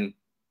it, and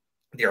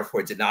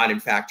therefore did not, in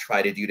fact,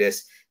 try to do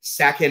this.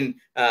 Second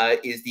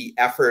is the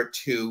effort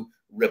to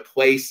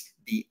replace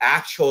the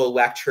actual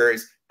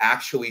electors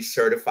actually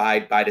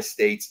certified by the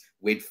states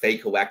with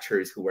fake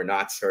electors who were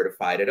not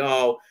certified at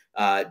all.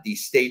 The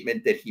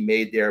statement that he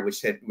made there,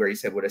 where he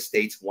said, "What if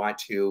states want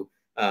to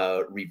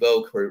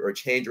revoke or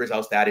change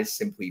results," that is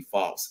simply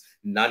false.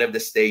 None of the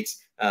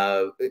states,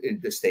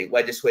 the state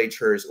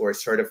legislatures or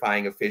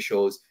certifying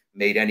officials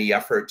made any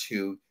effort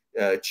to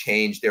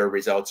change their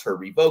results or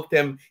revoke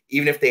them.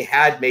 Even if they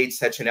had made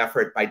such an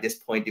effort, by this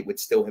point, it would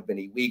still have been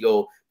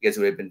illegal because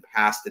it would have been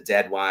past the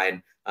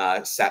deadline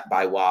set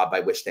by law by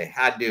which they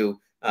had to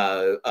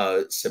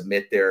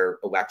submit their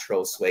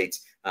electoral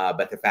slates.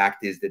 But the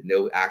fact is that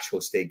no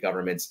actual state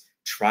governments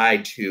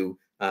tried to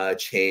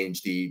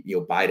change the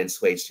Biden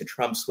slates to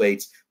Trump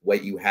slates.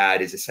 What you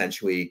had is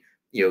essentially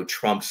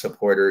Trump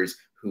supporters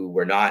who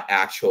were not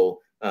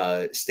actual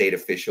state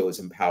officials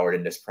empowered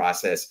in this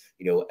process,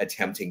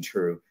 attempting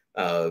to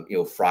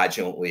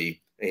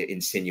fraudulently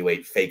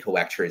insinuate fake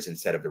electors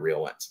instead of the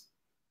real ones.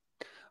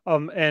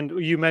 And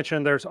you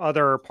mentioned there's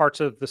other parts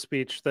of the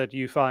speech that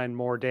you find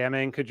more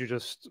damning. Could you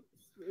just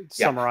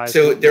summarize?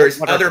 So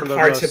there's other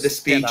parts of the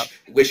speech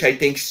which I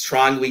think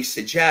strongly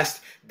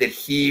suggest that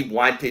he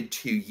wanted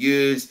to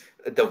use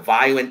the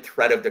violent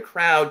threat of the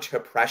crowd to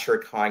pressure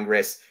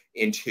Congress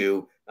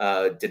into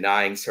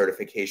denying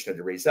certification of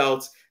the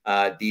results.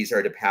 These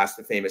are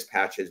the famous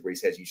patches where he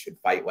says you should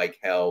fight like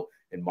hell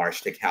and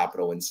march to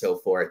Capitol and so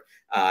forth.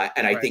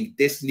 And I think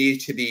this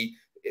needs to be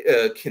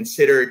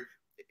considered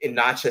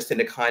not just in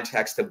the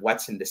context of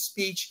what's in the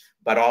speech,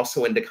 but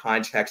also in the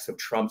context of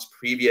Trump's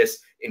previous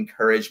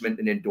encouragement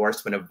and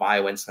endorsement of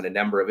violence on a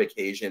number of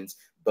occasions,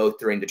 both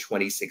during the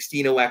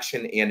 2016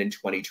 election and in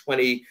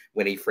 2020,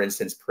 when he, for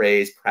instance,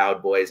 praised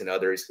Proud Boys and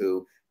others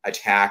who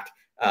attacked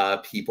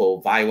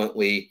people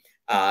violently.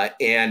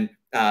 And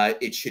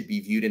it should be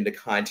viewed in the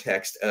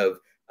context of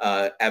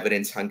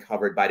evidence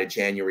uncovered by the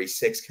January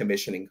 6th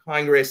Commission in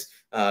Congress,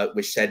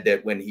 which said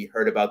that when he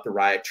heard about the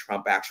riot,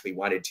 Trump actually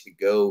wanted to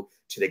go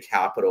to the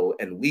Capitol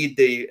and lead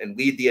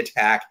the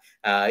attack,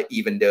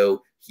 even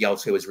though he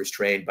also was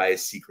restrained by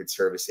his Secret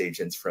Service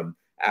agents from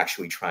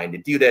actually trying to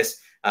do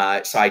this.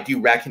 So I do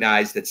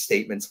recognize that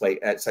statements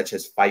such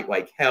as "fight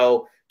like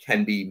hell"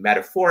 can be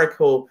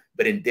metaphorical,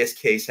 but in this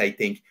case, I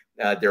think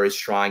there is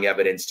strong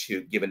evidence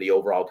given the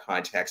overall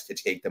context, to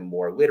take them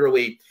more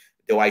literally.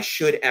 Though I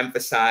should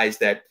emphasize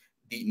that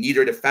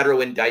neither the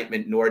federal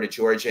indictment nor the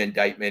Georgia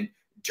indictment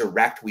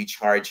directly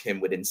charge him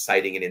with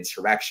inciting an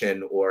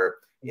insurrection or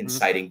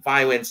inciting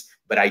violence,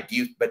 but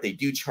they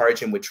do charge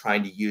him with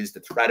trying to use the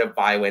threat of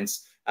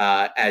violence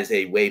as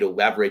a way to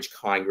leverage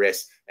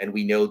Congress. And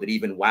we know that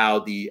even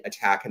while the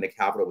attack on the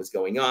Capitol was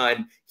going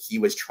on, he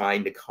was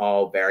trying to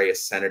call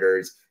various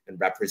senators and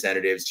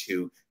representatives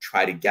to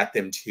try to get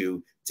them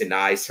to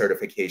deny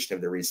certification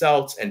of the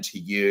results and to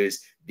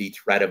use the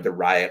threat of the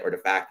riot or the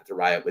fact that the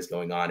riot was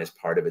going on as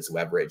part of his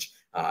leverage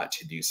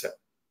to do so.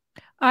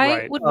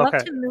 I would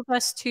love to move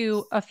us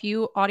to a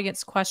few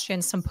audience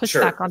questions, some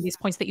pushback on these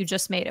points that you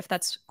just made, if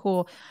that's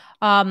cool.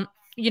 One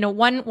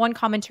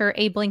commenter,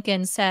 Abe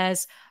Lincoln,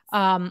 says,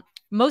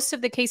 most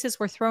of the cases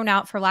were thrown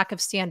out for lack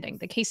of standing.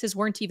 The cases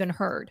weren't even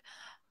heard.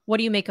 What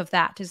do you make of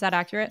that? Is that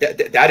accurate?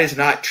 That is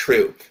not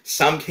true.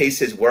 Some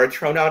cases were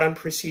thrown out on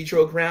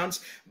procedural grounds,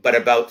 but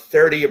about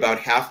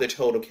half the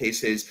total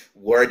cases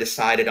were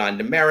decided on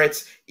the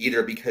merits,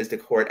 either because the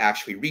court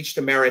actually reached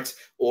the merits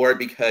or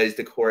because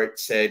the court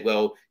said,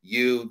 well,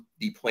 you,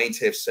 the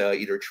plaintiffs,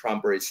 either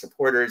Trump or his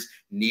supporters,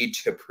 need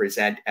to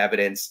present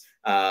evidence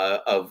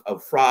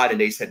of fraud. And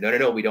they said,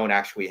 no, we don't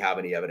actually have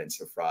any evidence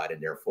of fraud.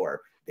 And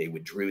therefore, they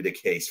withdrew the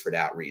case for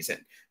that reason.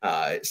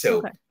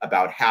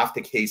 About half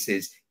the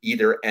cases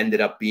either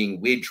ended up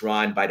being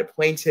withdrawn by the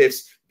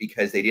plaintiffs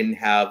because they didn't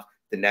have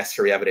the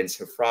necessary evidence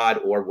of fraud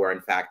or were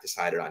in fact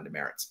decided on the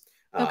merits.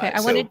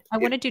 I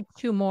want to do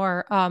two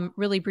more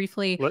really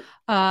briefly.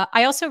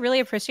 I also really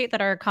appreciate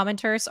that our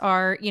commenters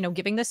are,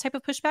 giving this type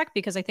of pushback,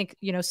 because I think,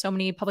 so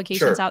many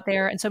publications out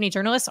there and so many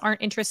journalists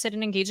aren't interested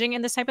in engaging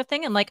in this type of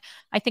thing. And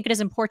I think it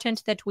is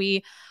important that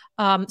we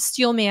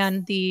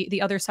steelman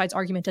the other side's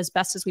argument as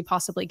best as we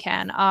possibly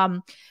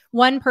can.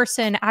 One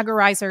person,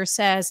 Agorizer,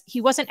 says he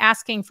wasn't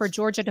asking for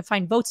Georgia to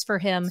find votes for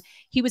him.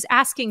 He was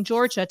asking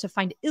Georgia to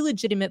find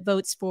illegitimate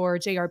votes for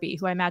JRB,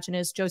 who I imagine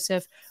is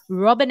Joseph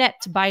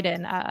Robinette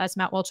Biden, as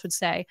Matt Welch would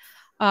say.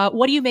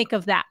 What do you make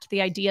of that?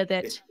 The idea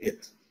that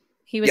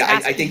he was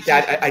asking.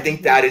 I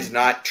think that is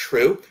not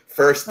true.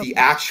 First, the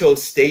actual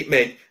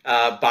statement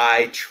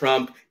by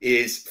Trump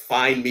is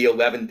 "find me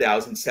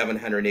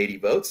 11,780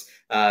 votes,"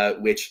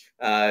 which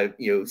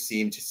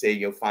seem to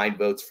say find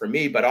votes for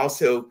me. But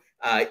also,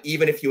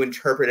 even if you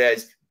interpret it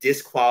as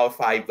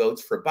disqualify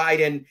votes for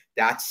Biden,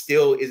 that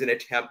still is an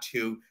attempt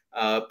to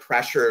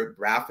pressure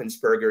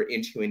Raffensperger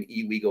into an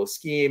illegal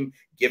scheme,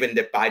 given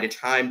that by the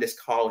time this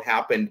call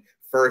happened,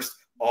 first,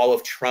 all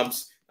of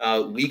Trump's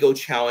legal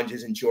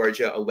challenges in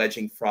Georgia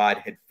alleging fraud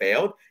had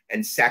failed.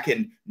 And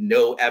second,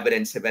 no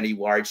evidence of any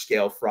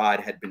large-scale fraud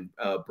had been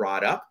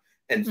brought up.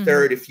 And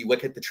third, if you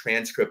look at the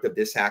transcript of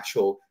this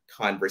actual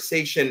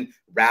conversation,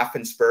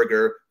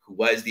 Raffensperger, who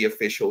was the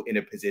official in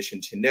a position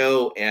to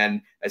know,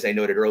 and as I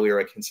noted earlier,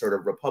 a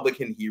conservative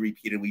Republican, he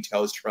repeatedly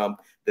tells Trump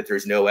that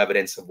there's no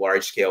evidence of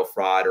large-scale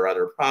fraud or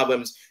other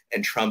problems,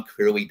 and Trump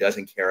clearly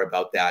doesn't care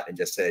about that and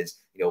just says,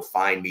 you know,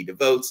 find me the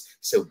votes.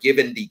 So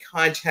given the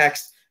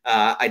context,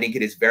 I think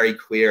it is very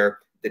clear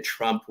that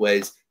Trump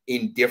was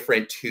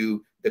indifferent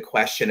to the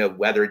question of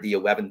whether the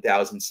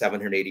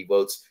 11,780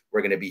 votes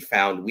were going to be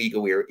found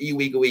legally or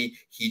illegally.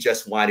 He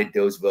just wanted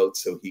those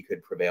votes so he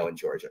could prevail in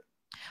Georgia.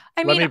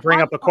 Let me bring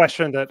up a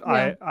question that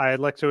I'd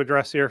like to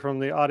address here from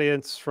the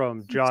audience,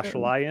 from Josh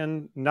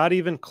Lyon. Not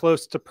even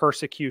close to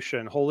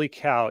persecution. Holy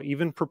cow.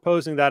 Even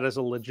proposing that as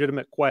a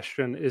legitimate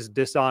question is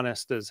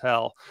dishonest as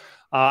hell.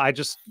 I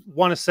just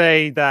want to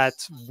say that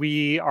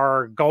we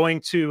are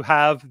going to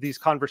have these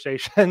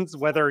conversations,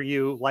 whether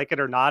you like it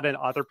or not, and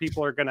other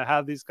people are going to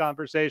have these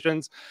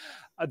conversations.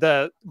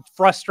 The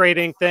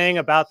frustrating thing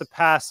about the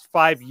past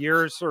 5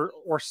 years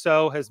or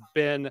so has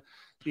been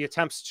the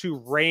attempts to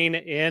rein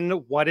in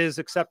what is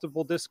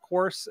acceptable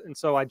discourse. And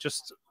so I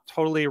just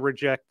totally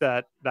reject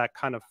that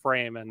kind of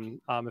frame. And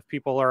if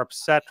people are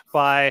upset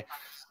by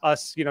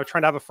us, you know,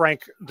 trying to have a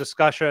frank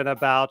discussion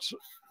about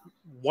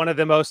one of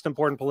the most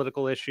important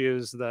political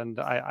issues, then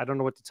I don't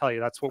know what to tell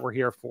you. That's what we're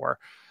here for.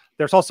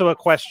 There's also a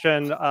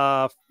question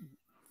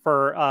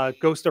for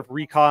Ghost of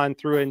Recon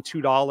threw in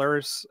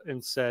 $2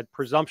 and said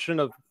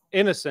presumption of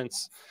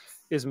innocence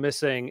is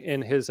missing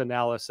in his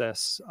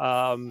analysis.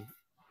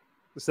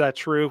 Is that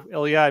true,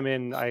 Ilya? I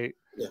mean, I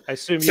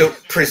assume so.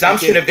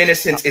 Presumption of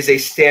innocence is a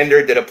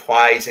standard that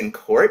applies in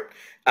court,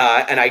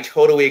 and I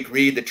totally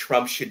agree that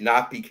Trump should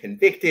not be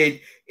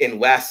convicted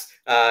unless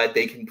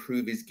they can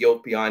prove his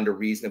guilt beyond a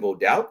reasonable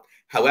doubt.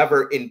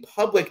 However, in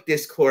public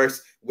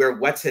discourse, where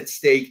what's at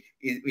stake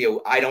is, you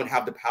know, I don't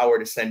have the power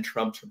to send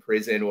Trump to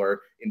prison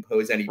or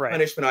impose any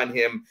punishment on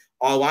him.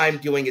 All I'm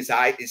doing is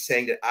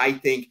saying that I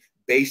think,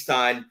 based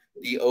on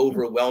the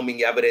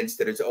overwhelming evidence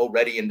that is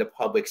already in the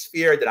public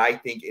sphere, that I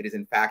think it is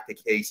in fact the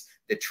case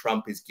that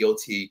Trump is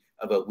guilty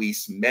of at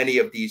least many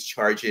of these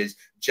charges,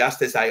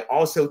 just as I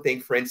also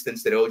think, for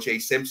instance, that O.J.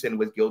 Simpson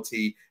was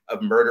guilty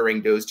of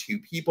murdering those two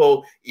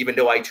people, even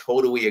though I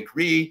totally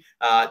agree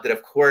that,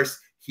 of course,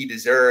 he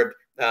deserved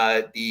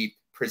the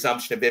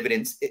presumption of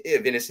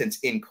innocence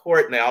in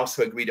court. And I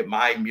also agree that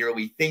my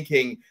merely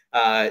thinking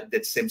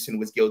that Simpson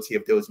was guilty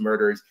of those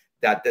murders,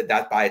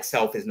 that by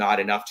itself is not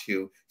enough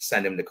to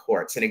send him to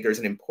court. So I think there's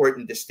an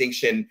important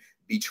distinction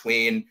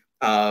between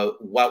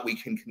what we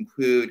can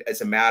conclude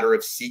as a matter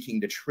of seeking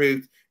the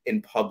truth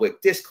in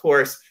public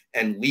discourse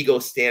and legal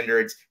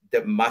standards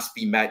that must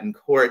be met in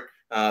court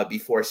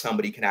before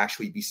somebody can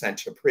actually be sent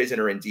to prison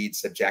or indeed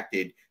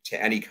subjected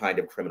to any kind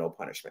of criminal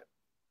punishment.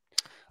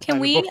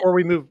 Before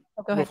we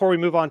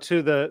move on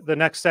to the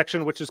next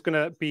section, which is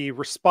going to be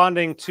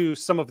responding to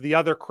some of the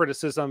other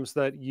criticisms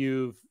that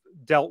you've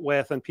dealt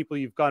with and people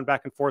you've gone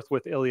back and forth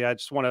with, Ilya, I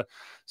just want to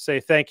say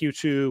thank you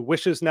to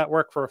Wishes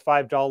Network for a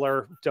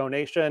 $5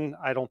 donation.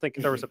 I don't think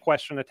there was a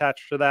question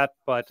attached to that,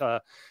 but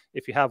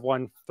if you have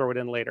one, throw it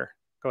in later.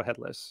 Go ahead,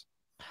 Liz.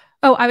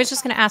 Oh, I was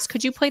just going to ask,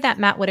 could you play that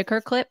Matt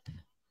Whitaker clip,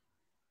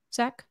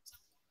 Zach?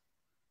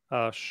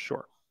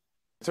 Sure.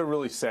 It's a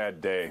really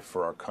sad day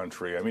for our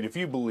country. I mean, if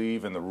you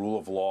believe in the rule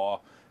of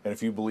law and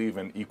if you believe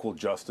in equal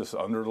justice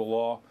under the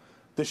law,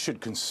 this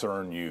should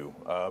concern you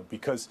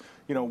because,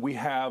 you know, we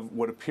have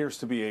what appears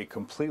to be a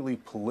completely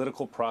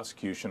political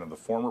prosecution of the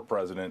former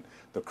president,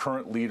 the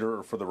current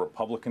leader for the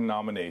Republican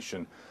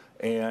nomination.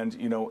 And,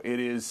 you know, it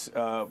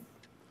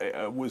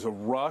was a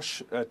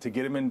rush to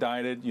get him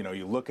indicted. You know,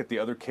 you look at the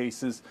other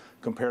cases,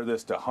 compare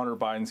this to Hunter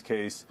Biden's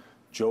case,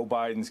 Joe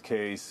Biden's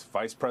case,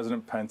 Vice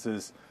President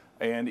Pence's,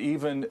 and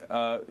even,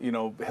 you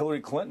know,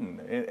 Hillary Clinton.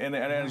 And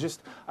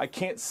I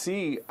can't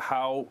see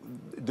how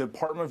the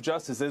Department of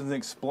Justice isn't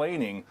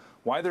explaining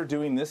why they're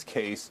doing this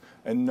case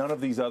and none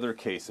of these other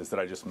cases that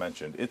I just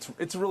mentioned.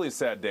 It's really a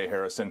sad day,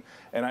 Harrison.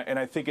 And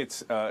I think it's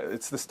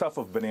the stuff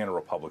of banana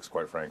republics,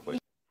 quite frankly.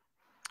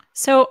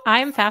 So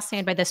I'm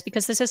fascinated by this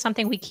because this is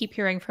something we keep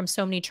hearing from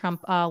so many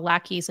Trump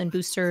lackeys and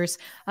boosters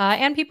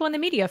and people in the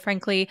media,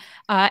 frankly.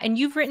 And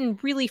you've written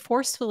really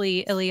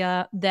forcefully,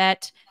 Ilya,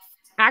 that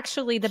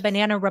actually the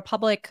banana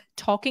republic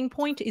talking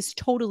point is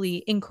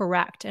totally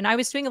incorrect. And I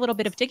was doing a little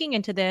bit of digging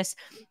into this,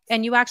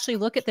 and you actually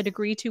look at the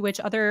degree to which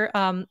other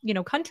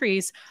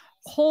countries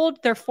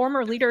hold their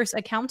former leaders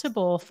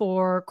accountable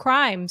for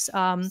crimes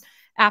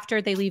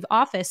after they leave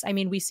office. I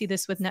mean, we see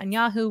this with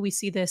Netanyahu, we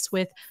see this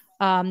with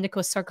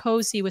Nicolas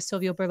Sarkozy, with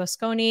Silvio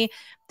Berlusconi.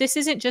 This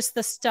isn't just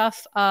the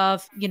stuff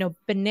of, you know,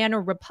 banana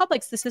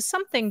republics. This is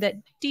something that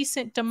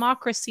decent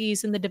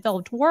democracies in the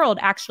developed world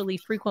actually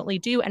frequently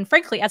do. And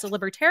frankly, as a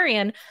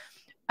libertarian,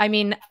 I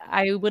mean,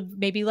 I would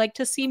maybe like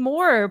to see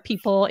more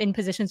people in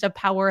positions of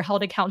power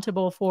held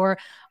accountable for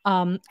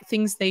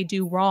things they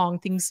do wrong,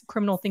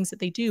 criminal things that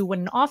they do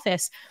when in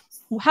office.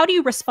 How do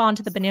you respond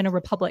to the banana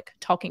republic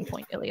talking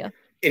point, Ilya?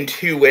 in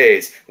two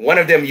ways. One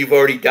of them you've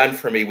already done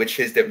for me, which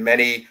is that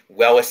many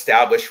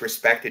well-established,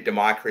 respected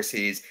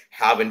democracies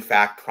have in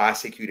fact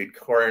prosecuted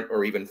current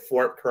or even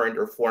current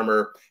or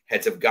former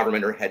heads of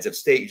government or heads of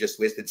state. You just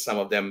listed some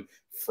of them: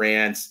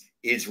 France,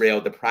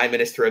 Israel. The Prime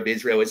Minister of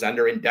Israel is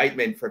under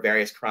indictment for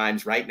various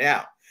crimes right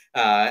now.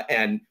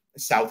 And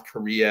South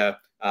Korea,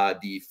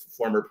 the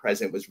former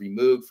president was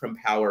removed from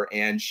power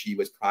and she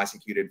was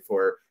prosecuted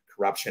for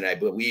corruption, I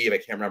believe. I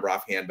can't remember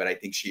offhand, but I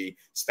think she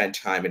spent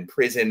time in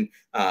prison.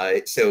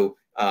 So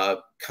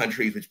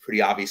countries which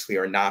pretty obviously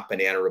are not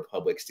banana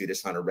republics do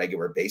this on a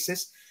regular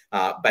basis.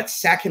 But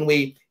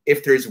secondly,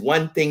 if there's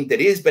one thing that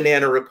is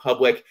banana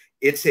republic,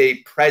 it's a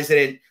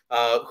president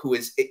who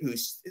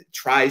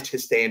tries to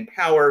stay in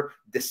power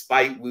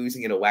despite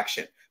losing an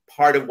election.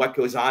 Part of what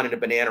goes on in a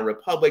banana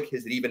republic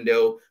is that even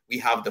though we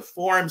have the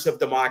forms of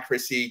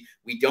democracy,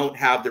 we don't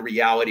have the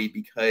reality,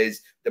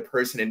 because the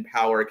person in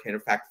power can in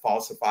fact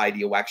falsify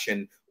the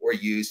election or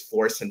use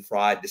force and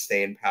fraud to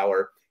stay in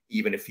power,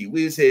 even if he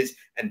loses.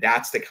 And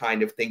that's the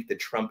kind of thing that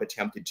Trump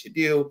attempted to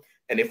do.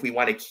 And if we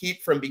want to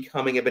keep from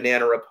becoming a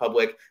banana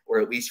republic, or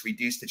at least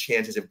reduce the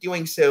chances of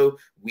doing so,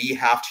 we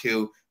have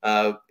to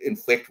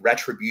inflict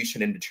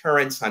retribution and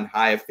deterrence on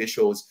high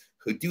officials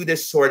who do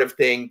this sort of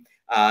thing.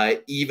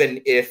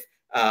 Even if,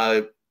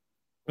 and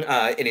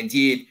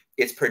indeed,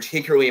 it's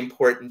particularly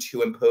important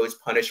to impose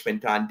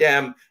punishment on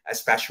them,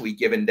 especially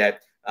given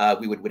that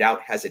we would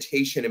without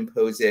hesitation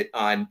impose it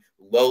on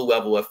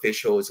low-level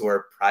officials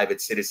or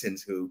private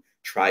citizens who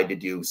tried to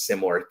do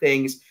similar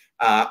things.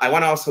 I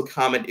want to also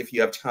comment, if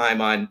you have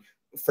time, on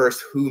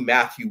first who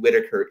Matthew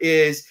Whitaker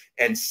is,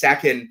 and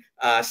second,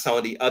 some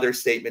of the other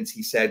statements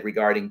he said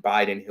regarding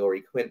Biden,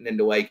 Hillary Clinton, and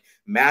the like.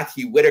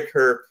 Matthew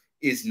Whitaker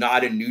is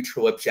not a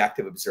neutral,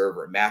 objective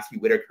observer. Matthew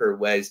Whitaker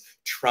was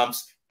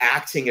Trump's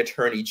acting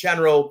attorney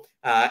general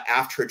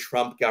after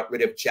Trump got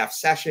rid of Jeff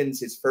Sessions,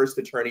 his first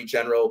attorney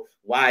general.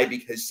 Why?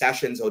 Because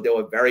Sessions, although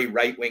a very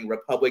right-wing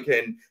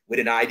Republican with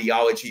an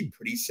ideology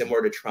pretty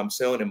similar to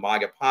Trump's own, a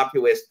MAGA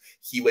populist,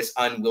 he was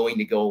unwilling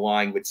to go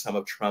along with some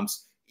of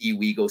Trump's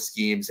illegal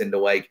schemes and the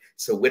like.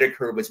 So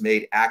Whitaker was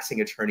made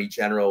acting attorney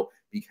general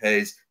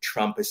because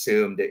Trump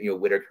assumed that,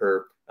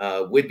 Whitaker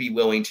would be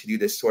willing to do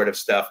this sort of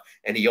stuff,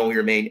 and he only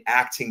remained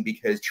acting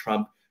because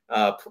Trump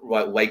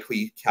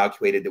likely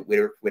calculated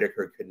that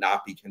Whitaker could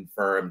not be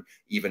confirmed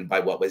even by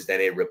what was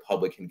then a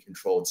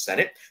Republican-controlled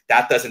Senate.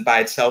 That doesn't by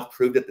itself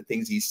prove that the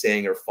things he's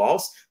saying are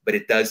false, but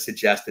it does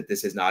suggest that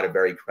this is not a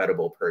very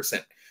credible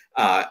person.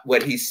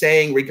 What he's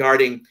saying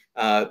regarding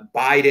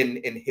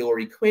Biden and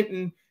Hillary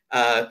Clinton,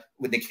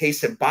 with the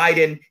case of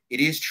Biden, it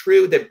is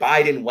true that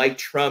Biden, like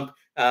Trump,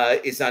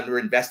 is under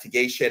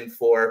investigation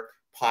for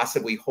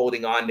possibly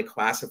holding on to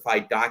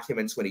classified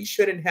documents when he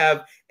shouldn't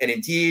have. And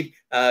indeed,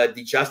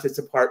 the Justice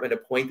Department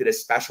appointed a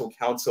special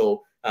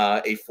counsel,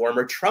 a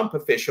former Trump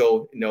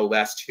official, no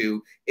less,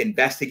 to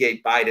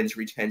investigate Biden's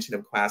retention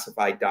of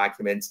classified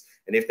documents.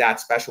 And if that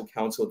special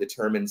counsel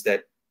determines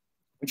that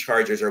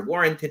charges are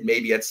warranted,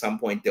 maybe at some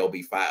point they'll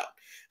be filed.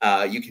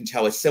 You can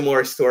tell a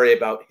similar story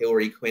about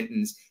Hillary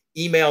Clinton's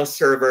email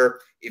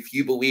server. If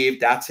you believe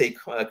that's a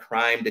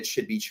crime that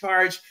should be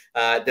charged,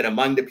 then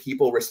among the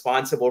people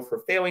responsible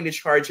for failing to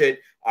charge it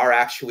are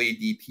actually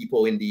the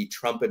people in the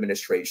Trump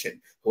administration,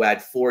 who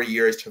had 4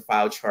 years to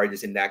file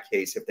charges in that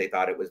case if they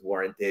thought it was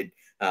warranted,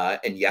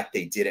 and yet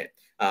they didn't.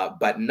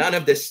 But none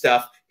of this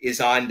stuff is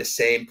on the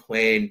same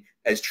plane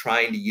as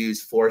trying to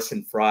use force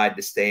and fraud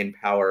to stay in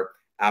power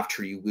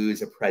after you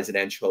lose a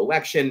presidential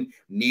election.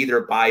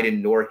 Neither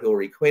Biden nor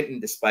Hillary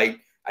Clinton, despite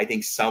I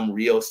think some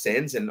real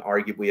sins and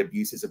arguably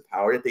abuses of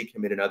power that they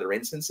commit in other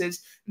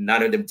instances,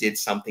 none of them did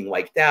something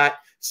like that.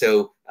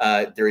 So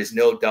there is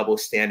no double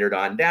standard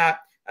on that.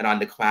 And on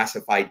the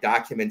classified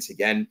documents,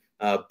 again,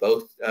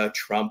 both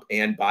Trump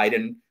and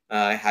Biden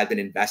had been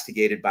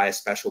investigated by a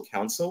special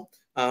counsel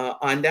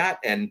on that.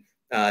 And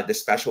the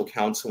special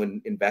counsel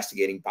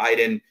investigating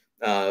Biden,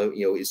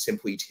 is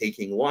simply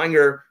taking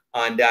longer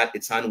on that.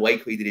 It's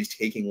unlikely that he's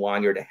taking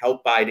longer to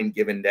help Biden,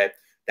 given that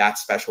that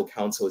special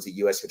counsel is a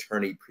U.S.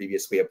 attorney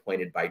previously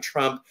appointed by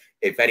Trump.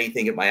 If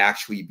anything, it might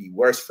actually be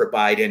worse for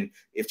Biden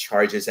if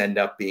charges end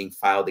up being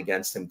filed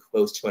against him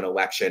close to an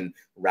election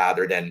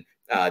rather than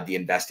the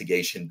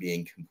investigation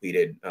being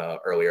completed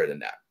earlier than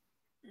that.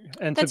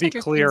 And to be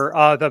clear,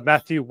 the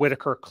Matthew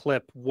Whitaker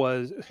clip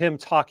was him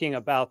talking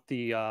about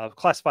the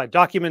classified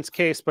documents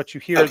case, but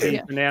you hear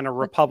the Banana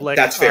Republic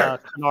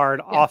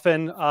canard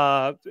often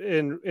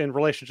in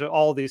relation to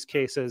all of these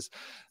cases.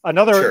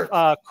 Another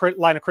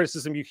line of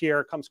criticism you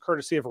hear comes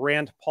courtesy of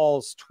Rand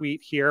Paul's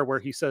tweet here, where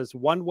he says,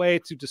 "One way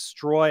to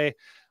destroy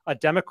a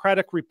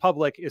democratic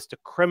republic is to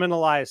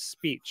criminalize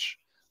speech.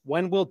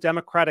 When will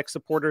democratic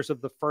supporters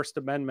of the First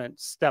Amendment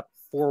step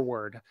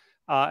forward?"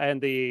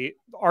 And the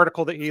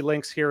article that he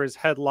links here is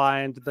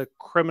headlined, "The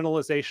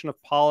Criminalization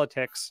of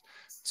Politics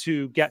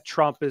to Get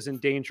Trump is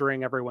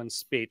Endangering Everyone's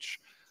Speech."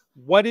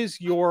 What is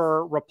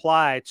your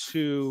reply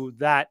to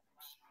that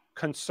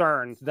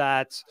concern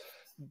that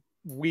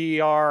we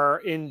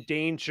are in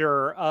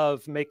danger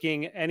of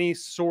making any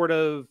sort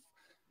of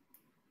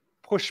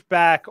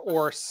pushback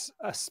or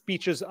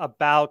speeches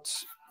about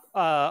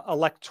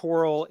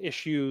electoral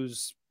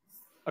issues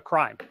a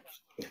crime?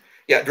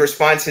 Yeah, the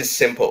response is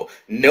simple.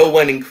 No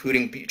one,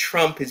 including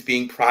Trump, is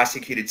being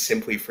prosecuted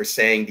simply for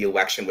saying the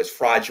election was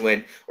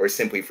fraudulent or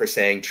simply for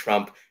saying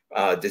Trump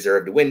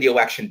deserved to win the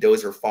election.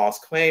 Those are false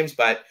claims,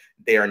 but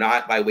they are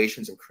not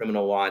violations of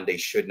criminal law, and they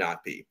should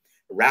not be.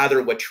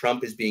 Rather, what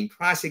Trump is being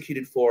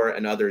prosecuted for,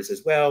 and others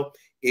as well,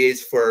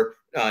 is for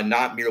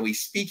not merely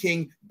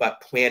speaking,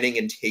 but planning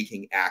and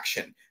taking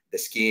action. The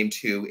scheme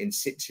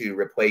to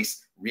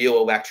replace real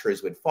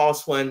electors with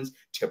false ones,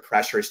 to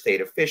pressure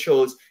state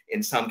officials,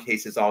 in some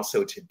cases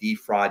also to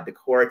defraud the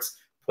courts,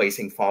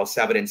 placing false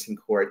evidence in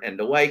court and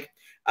the like.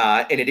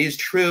 And it is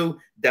true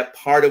that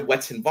part of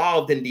what's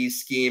involved in these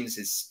schemes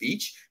is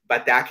speech,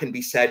 but that can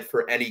be said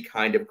for any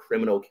kind of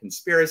criminal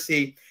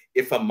conspiracy.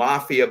 If a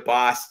mafia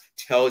boss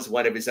tells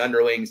one of his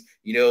underlings,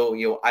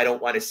 I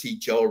don't want to see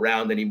Joe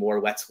around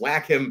anymore, let's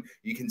whack him,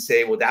 you can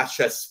say, well, that's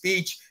just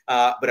speech.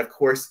 But of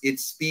course,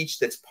 it's speech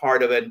that's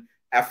part of an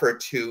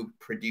effort to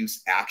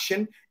produce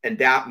action. And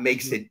that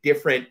makes it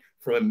different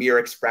from a mere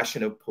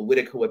expression of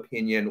political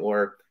opinion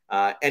or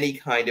any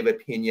kind of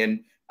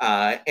opinion.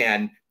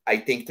 And I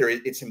think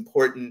it's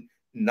important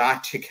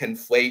not to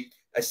conflate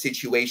a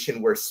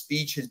situation where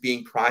speech is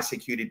being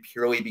prosecuted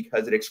purely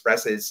because it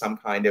expresses some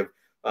kind of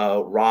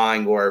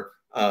wrong or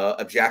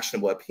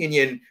objectionable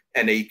opinion,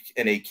 and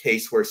a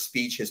case where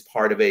speech is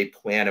part of a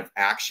plan of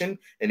action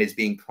and is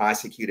being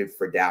prosecuted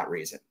for that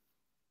reason.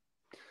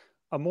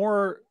 A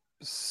more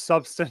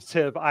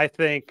substantive, I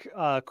think,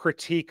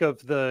 critique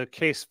of the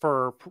case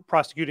for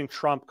prosecuting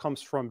Trump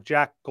comes from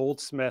Jack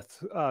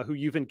Goldsmith, who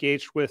you've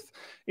engaged with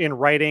in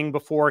writing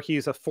before.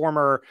 He's a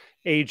former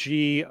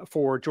AG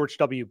for George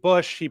W.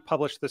 Bush. He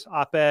published this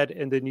op-ed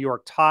in the New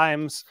York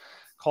Times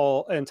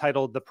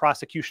entitled "The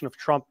Prosecution of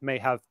Trump May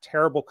Have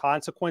Terrible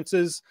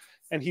Consequences."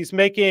 And he's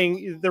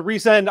making, the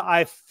reason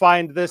I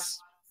find this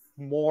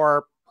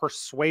more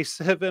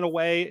persuasive in a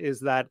way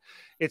is that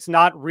it's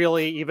not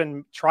really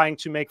even trying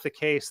to make the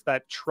case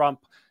that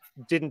Trump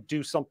didn't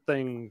do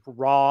something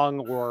wrong,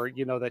 or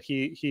that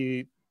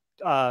he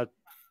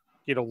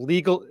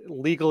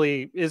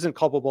legally isn't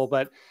culpable,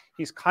 but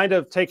he's kind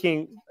of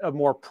taking a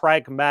more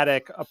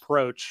pragmatic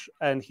approach.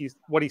 And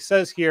what he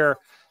says here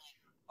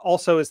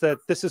also is that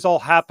this is all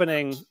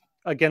happening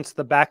against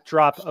the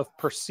backdrop of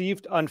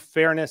perceived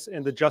unfairness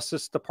in the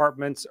Justice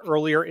Department's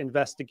earlier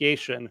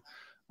investigation,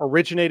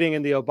 originating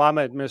in the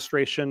Obama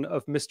administration,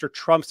 of Mr.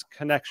 Trump's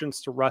connections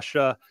to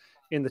Russia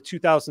in the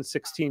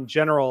 2016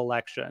 general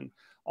election.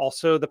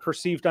 Also, the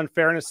perceived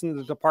unfairness in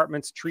the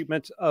department's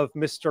treatment of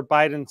Mr.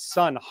 Biden's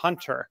son,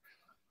 Hunter.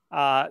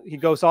 He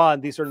goes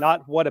on, these are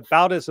not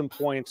whataboutism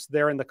points.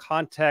 They're the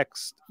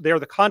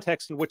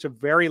context in which a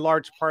very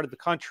large part of the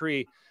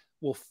country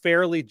will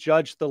fairly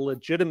judge the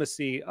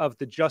legitimacy of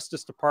the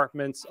Justice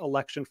Department's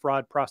election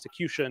fraud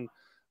prosecution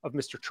of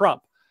Mr.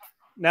 Trump.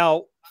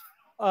 Now,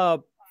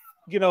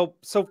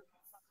 so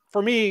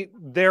for me,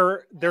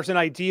 there's an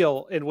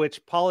ideal in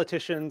which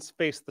politicians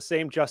face the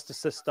same justice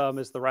system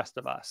as the rest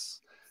of us.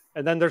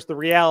 And then there's the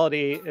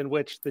reality in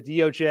which the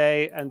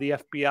DOJ and the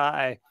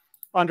FBI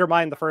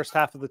undermined the first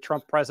half of the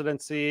Trump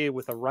presidency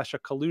with a Russia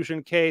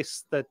collusion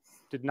case that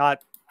did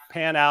not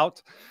pan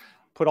out,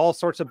 put all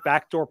sorts of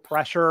backdoor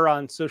pressure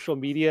on social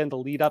media in the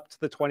lead up to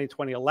the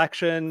 2020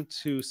 election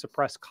to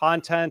suppress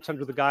content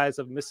under the guise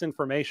of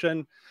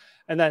misinformation.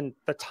 And then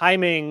the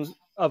timing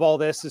of all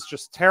this is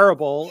just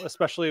terrible,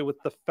 especially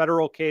with the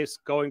federal case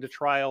going to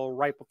trial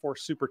right before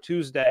Super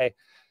Tuesday.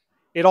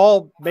 It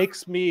all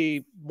makes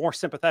me more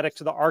sympathetic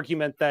to the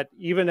argument that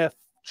even if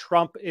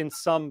Trump in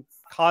some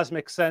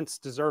cosmic sense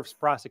deserves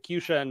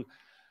prosecution,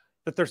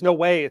 that there's no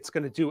way it's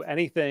going to do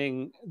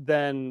anything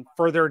than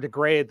further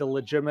degrade the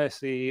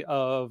legitimacy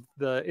of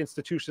the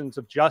institutions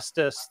of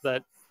justice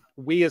that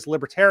we as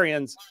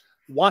libertarians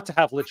want to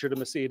have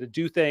legitimacy to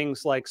do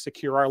things like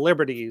secure our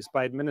liberties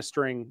by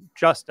administering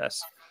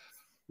justice.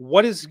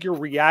 What is your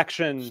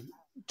reaction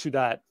to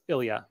that,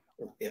 Ilya?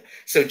 Yeah.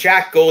 So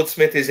Jack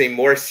Goldsmith is a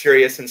more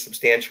serious and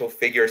substantial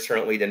figure,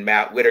 certainly, than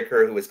Matt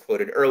Whitaker, who was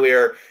quoted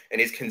earlier, and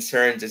his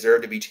concerns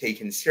deserve to be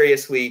taken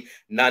seriously.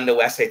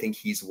 Nonetheless, I think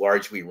he's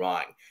largely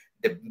wrong.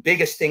 The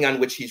biggest thing on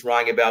which he's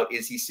wrong about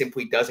is he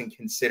simply doesn't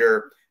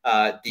consider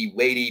the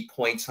weighty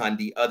points on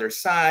the other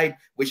side,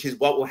 which is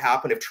what will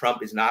happen if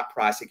Trump is not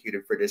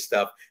prosecuted for this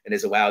stuff and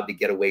is allowed to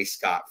get away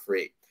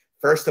scot-free.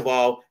 First of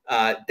all,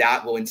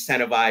 that will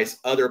incentivize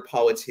other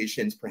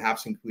politicians,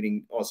 perhaps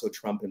including also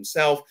Trump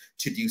himself,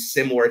 to do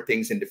similar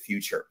things in the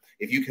future.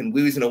 If you can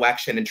lose an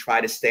election and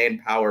try to stay in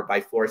power by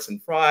force and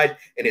fraud,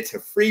 and it's a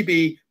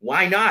freebie,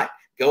 why not?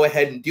 Go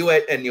ahead and do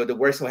it. And the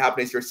worst that will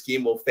happen is your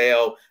scheme will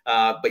fail,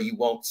 but you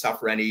won't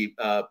suffer any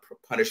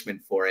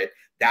punishment for it.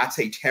 That's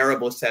a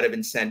terrible set of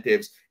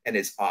incentives and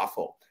is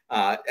awful.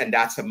 And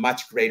that's a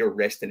much greater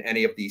risk than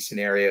any of these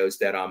scenarios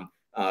that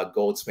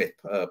Goldsmith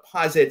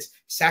posits.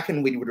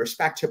 Secondly, with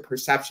respect to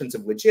perceptions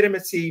of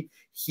legitimacy,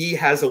 he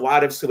has a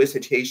lot of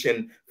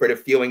solicitation for the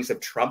feelings of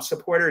Trump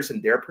supporters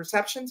and their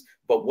perceptions.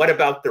 But what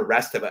about the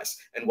rest of us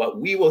and what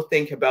we will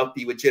think about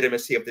the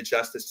legitimacy of the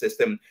justice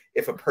system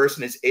if a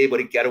person is able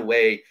to get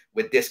away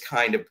with this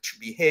kind of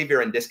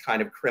behavior and this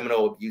kind of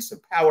criminal abuse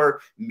of power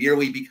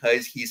merely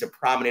because he's a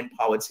prominent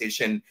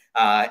politician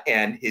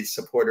and his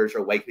supporters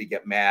are likely to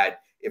get mad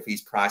if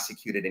he's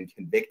prosecuted and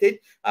convicted?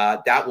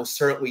 That will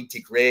certainly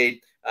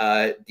degrade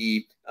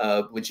the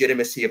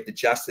legitimacy of the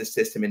justice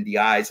system in the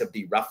eyes of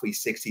the roughly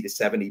 60 to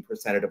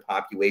 70% of the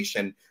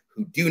population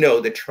who do know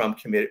that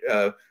Trump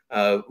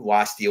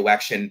lost the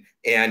election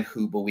and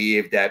who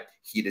believe that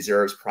he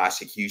deserves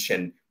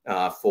prosecution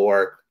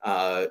for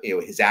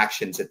his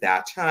actions at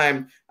that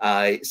time.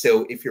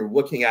 So if you're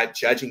looking at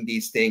judging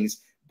these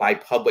things by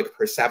public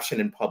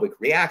perception and public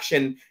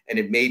reaction, and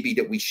it may be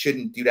that we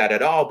shouldn't do that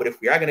at all, but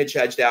if we are going to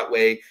judge that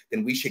way,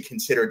 then we should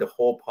consider the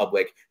whole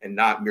public and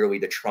not merely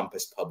the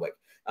Trumpist public.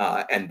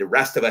 And the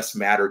rest of us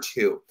matter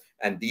too.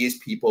 And these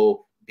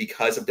people,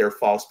 because of their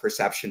false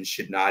perceptions,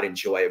 should not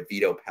enjoy a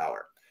veto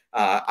power.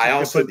 I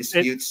also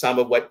dispute some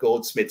of what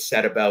Goldsmith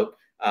said about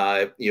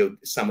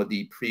some of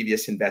the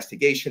previous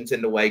investigations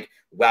and the like.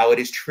 While it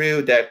is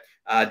true that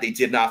they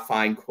did not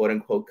find quote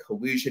unquote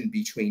collusion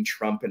between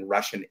Trump and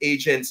Russian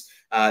agents,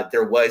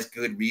 there was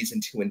good reason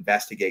to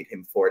investigate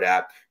him for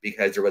that,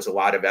 because there was a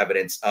lot of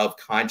evidence of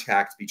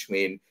contact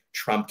between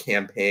Trump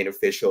campaign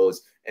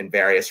officials and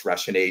various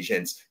Russian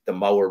agents. The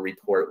Mueller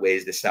report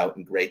lays this out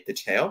in great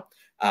detail.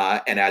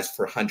 And as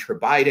for Hunter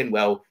Biden,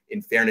 well,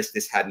 in fairness,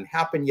 this hadn't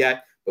happened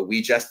yet, but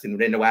we just in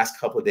the last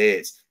couple of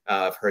days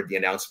have heard the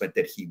announcement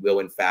that he will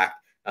in fact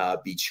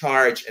be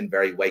charged and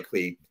very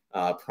likely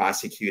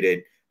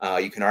prosecuted.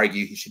 You can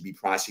argue he should be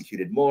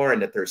prosecuted more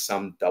and that there's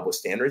some double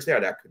standards there.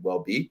 That could well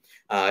be.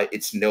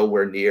 It's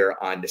nowhere near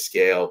on the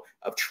scale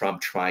of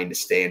Trump trying to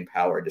stay in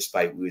power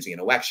despite losing an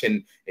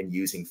election and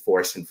using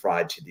force and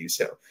fraud to do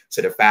so.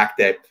 So the fact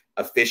that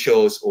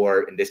officials,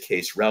 or in this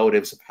case,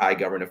 relatives of high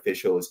government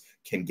officials,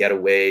 can get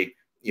away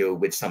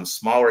with some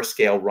smaller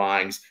scale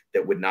wrongs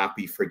that would not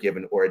be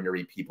forgiven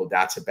ordinary people,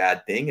 that's a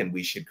bad thing, and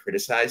we should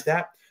criticize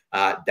that.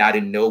 That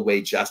in no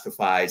way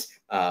justifies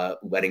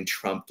letting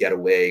Trump get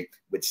away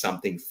with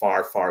something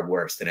far, far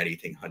worse than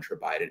anything Hunter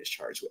Biden is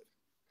charged with.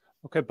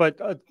 Okay,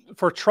 but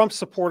for Trump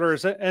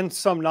supporters and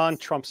some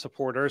non-Trump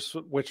supporters,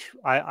 which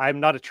I'm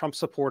not a Trump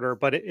supporter,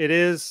 but it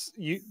is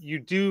you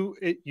do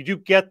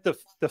get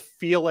the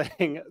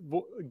feeling,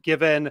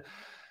 given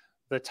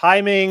the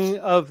timing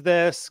of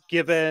this,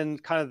 given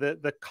kind of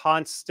the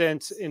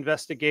constant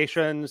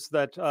investigations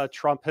that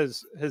Trump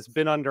has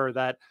been under,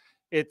 that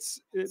it's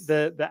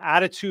the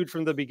attitude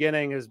from the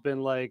beginning has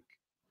been like,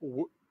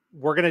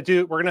 we're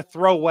gonna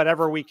throw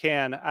whatever we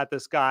can at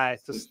this guy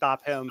to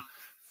stop him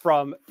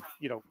from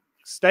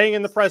staying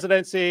in the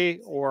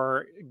presidency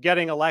or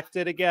getting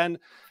elected again.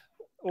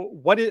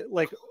 What is,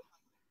 like,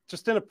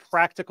 just in a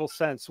practical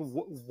sense,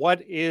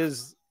 why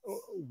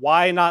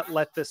not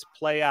let this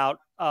play out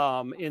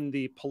in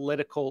the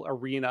political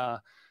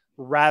arena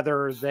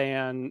rather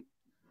than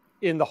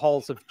in the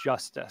halls of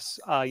justice?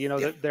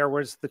 There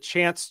was the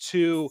chance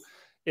to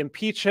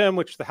impeach him,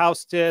 which the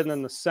House did, and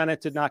then the Senate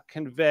did not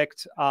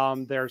convict.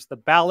 There's the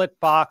ballot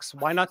box.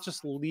 Why not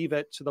just leave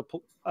it to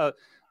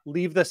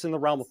leave this in the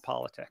realm of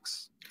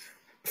politics?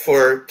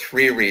 For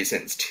three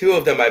reasons. Two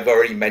of them I've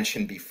already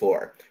mentioned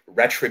before: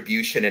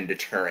 retribution and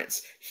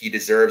deterrence. He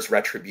deserves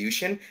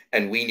retribution,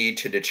 and we need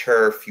to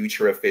deter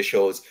future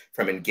officials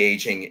from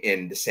engaging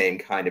in the same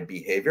kind of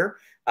behavior.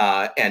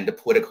 And the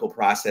political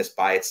process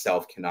by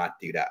itself cannot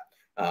do that,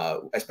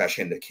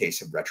 especially in the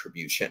case of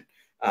retribution.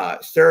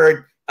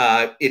 Third,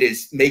 it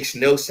makes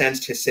no sense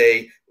to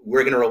say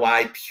we're going to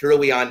rely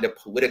purely on the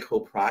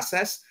political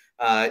process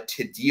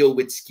to deal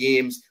with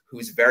schemes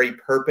whose very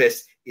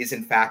purpose is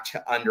in fact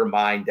to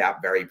undermine that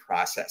very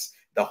process.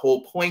 The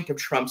whole point of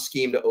Trump's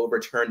scheme to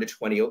overturn the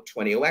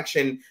 2020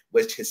 election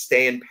was to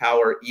stay in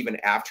power even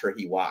after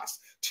he lost,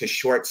 to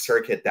short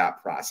circuit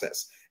that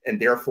process. And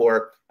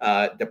therefore,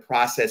 the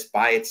process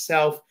by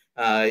itself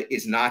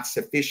is not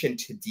sufficient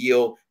to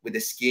deal with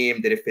a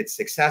scheme that, if it's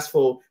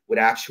successful, would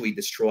actually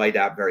destroy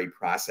that very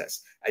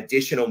process.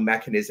 Additional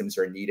mechanisms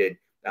are needed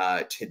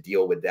to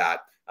deal with that.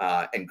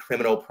 And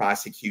criminal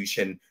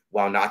prosecution,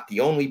 while not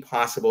the only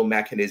possible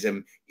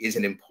mechanism, is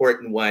an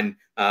important one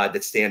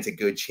that stands a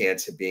good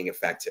chance of being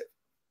effective.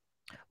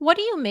 What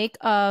do you make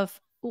of,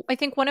 I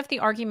think one of the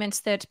arguments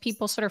that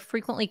people sort of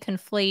frequently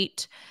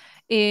conflate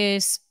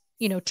is,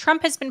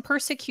 Trump has been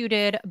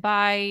persecuted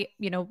by,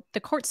 the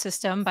court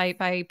system,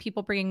 by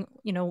people bringing,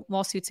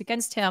 lawsuits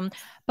against him,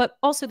 but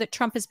also that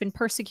Trump has been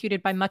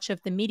persecuted by much of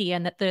the media,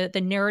 and that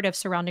the narrative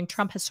surrounding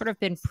Trump has sort of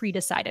been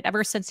pre-decided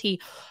ever since he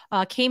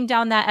came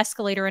down that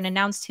escalator and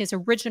announced his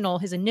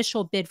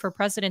initial bid for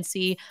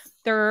presidency.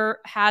 There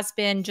has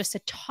been just a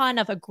ton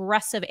of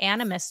aggressive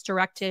animus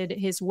directed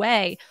his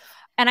way.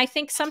 And I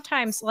think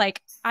sometimes,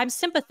 I'm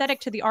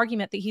sympathetic to the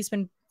argument that he's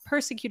been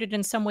persecuted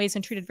in some ways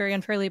and treated very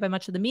unfairly by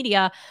much of the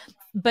media,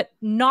 but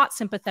not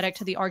sympathetic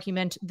to the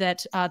argument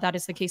that that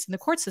is the case in the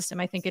court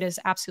system. I think it is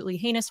absolutely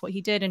heinous what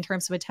he did in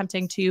terms of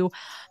attempting to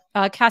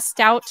cast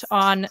doubt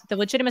on the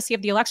legitimacy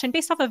of the election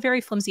based off of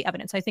very flimsy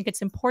evidence. I think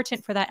it's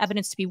important for that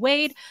evidence to be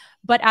weighed.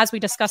 But as we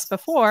discussed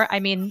before, I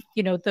mean,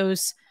 you know,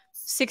 those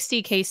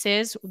 60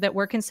 cases that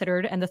were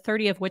considered and the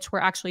 30 of which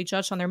were actually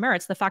judged on their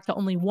merits, the fact that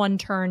only one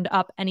turned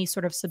up any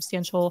sort of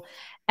substantial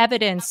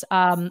evidence,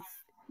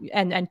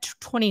 and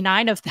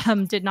 29 of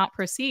them did not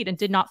proceed and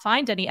did not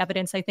find any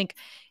evidence, I think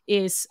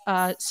is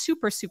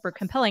super, super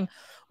compelling.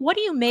 What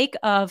do you make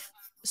of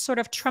sort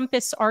of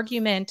Trumpist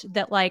argument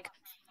that like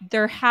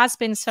there has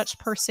been such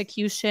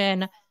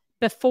persecution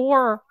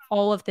before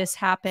all of this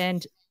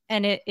happened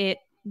and it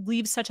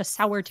leaves such a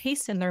sour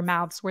taste in their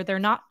mouths where they're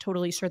not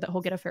totally sure that he'll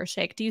get a fair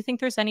shake? Do you think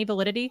there's any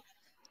validity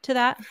to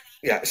that?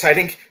 Yeah, so I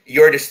think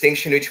your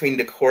distinction between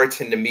the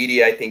courts and the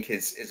media, I think,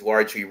 is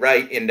largely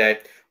right in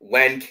that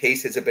when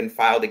cases have been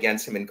filed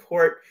against him in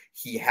court,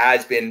 he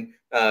has been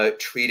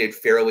treated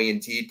fairly,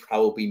 indeed,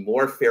 probably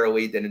more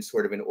fairly than in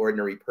sort of an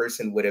ordinary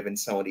person would have in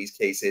some of these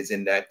cases.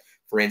 In that,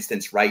 for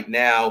instance, right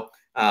now,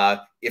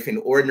 if an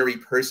ordinary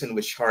person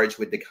was charged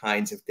with the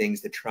kinds of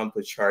things that Trump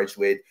was charged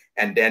with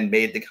and then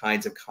made the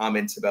kinds of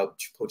comments about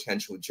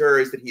potential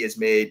jurors that he has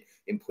made,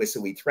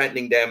 implicitly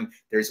threatening them,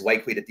 there's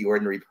likely that the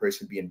ordinary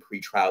person would be in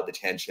pretrial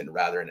detention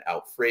rather than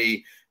out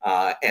free.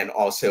 And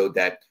also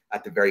that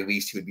at the very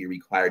least, he would be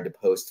required to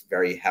post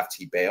very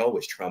hefty bail,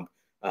 which Trump,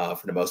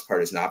 for the most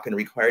part, has not been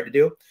required to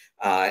do.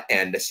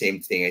 And the same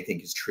thing, I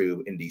think, is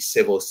true in the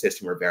civil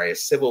system, where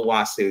various civil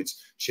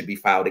lawsuits should be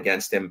filed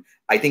against him.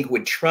 I think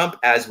with Trump,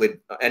 as with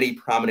any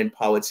prominent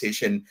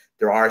politician,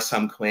 there are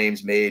some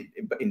claims made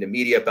in the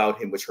media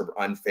about him which are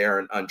unfair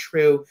and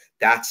untrue.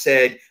 That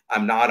said,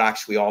 I'm not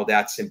actually all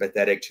that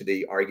sympathetic to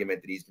the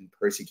argument that he's been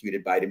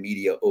persecuted by the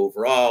media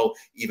overall,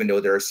 even though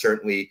there are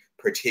certainly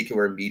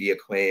particular media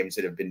claims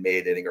that have been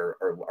made that I think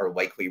are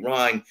likely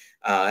wrong.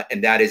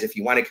 And that is, if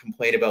you want to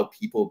complain about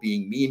people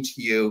being mean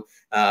to you,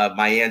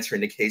 my answer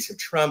in the case of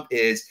Trump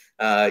is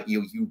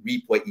you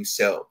reap what you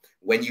sow.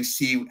 When you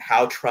see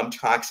how Trump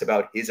talks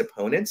about his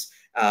opponents,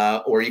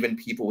 or even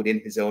people within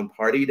his own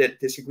party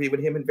that disagree with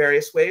him in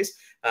various ways,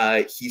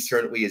 he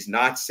certainly is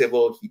not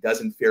civil. He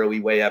doesn't fairly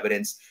weigh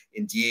evidence.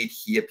 Indeed,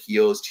 he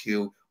appeals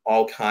to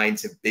all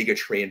kinds of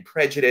bigotry and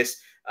prejudice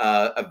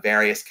of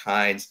various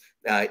kinds,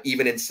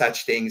 even in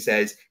such things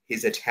as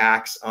his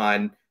attacks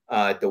on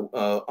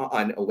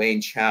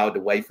Elaine Chao, the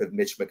wife of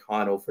Mitch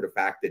McConnell, for the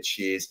fact that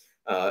she's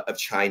of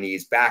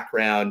Chinese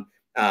background,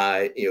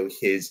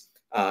 his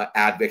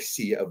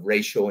advocacy of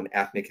racial and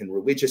ethnic and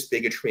religious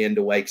bigotry and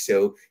the like.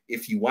 So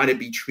if you want to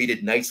be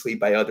treated nicely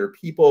by other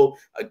people,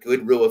 a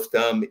good rule of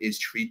thumb is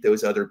treat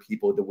those other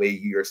people the way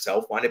you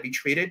yourself want to be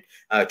treated.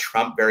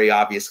 Trump very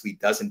obviously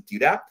doesn't do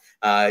that.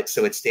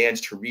 So it stands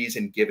to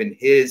reason, given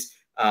his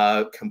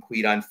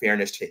complete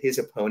unfairness to his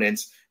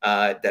opponents,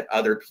 that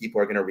other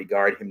people are going to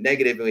regard him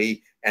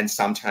negatively and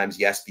sometimes,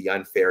 yes, be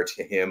unfair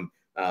to him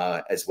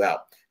as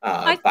well.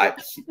 But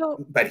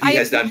he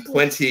has done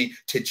plenty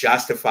to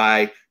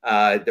justify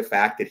the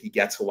fact that he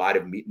gets a lot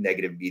of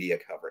negative media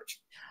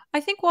coverage. I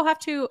think we'll have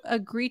to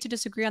agree to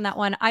disagree on that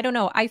one. I don't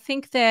know. I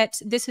think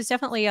that this is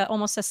definitely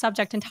almost a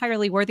subject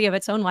entirely worthy of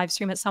its own live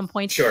stream at some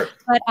point. Sure.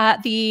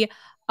 But the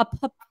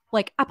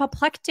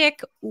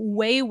apoplectic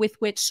way with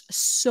which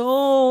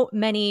so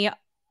many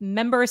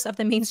members of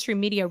the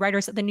mainstream media,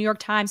 writers at the New York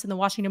Times and the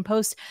Washington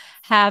Post,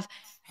 have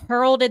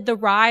heralded the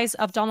rise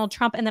of Donald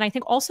Trump. And then I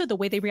think also the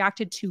way they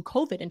reacted to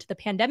COVID and to the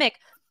pandemic,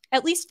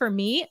 at least for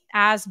me,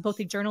 as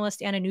both a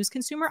journalist and a news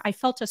consumer, I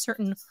felt a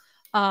certain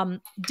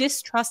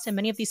distrust in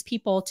many of these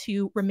people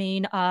to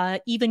remain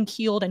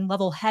even-keeled and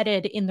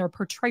level-headed in their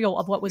portrayal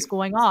of what was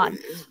going on.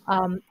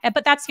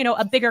 But that's,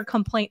 a bigger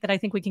complaint that I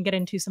think we can get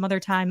into some other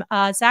time.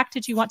 Zach,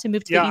 did you want to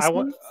move to the East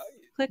Wing?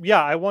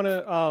 Yeah, I want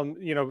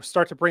to,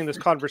 start to bring this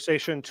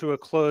conversation to a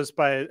close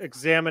by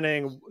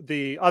examining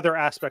the other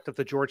aspect of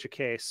the Georgia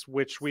case,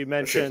 which we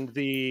mentioned,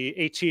 the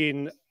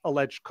 18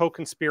 alleged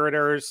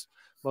co-conspirators,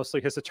 mostly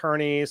his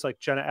attorneys like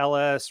Jenna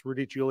Ellis,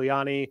 Rudy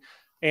Giuliani,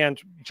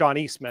 and John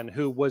Eastman,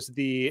 who was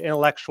the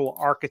intellectual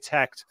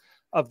architect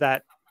of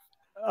that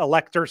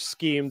elector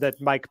scheme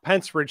that Mike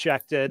Pence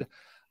rejected.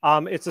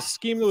 It's a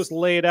scheme that was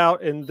laid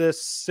out in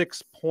this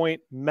 6-point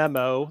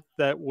memo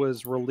that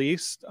was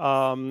released.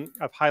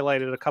 I've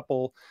highlighted a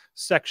couple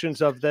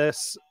sections of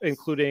this,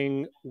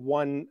 including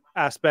one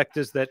aspect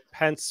is that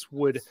Pence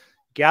would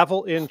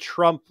gavel in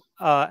Trump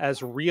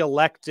as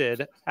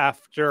reelected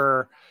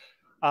after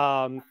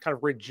kind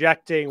of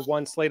rejecting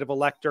one slate of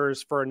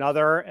electors for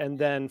another, and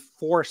then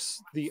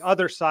force the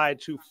other side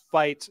to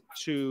fight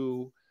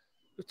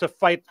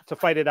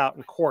it out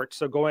in court.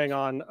 So going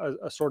on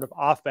a sort of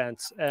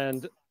offense.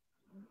 And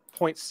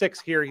point 6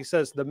 here, he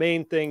says the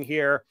main thing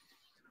here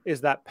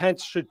is that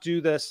Pence should do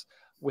this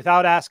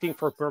without asking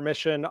for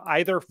permission,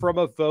 either from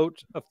a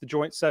vote of the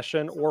joint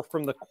session or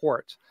from the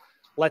court.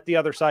 Let the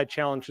other side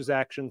challenge his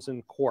actions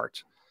in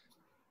court.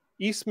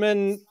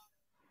 Eastman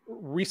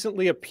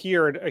recently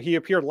appeared. He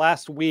appeared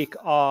last week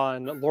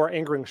on Laura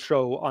Ingering's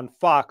show on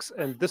Fox,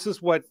 and this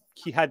is what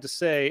he had to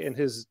say in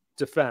his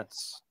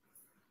defense.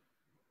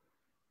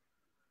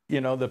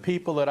 You know, the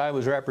people that I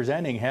was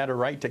representing had a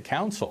right to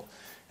counsel.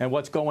 And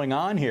what's going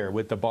on here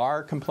with the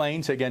bar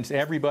complaints against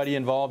everybody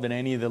involved in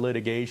any of the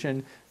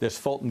litigation, this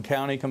Fulton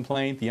County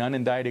complaint, the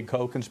unindicted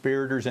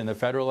co-conspirators in the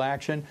federal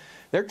action,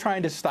 they're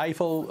trying to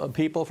stifle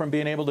people from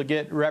being able to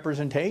get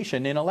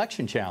representation in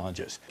election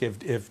challenges.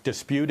 If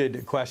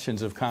disputed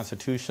questions of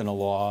constitutional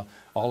law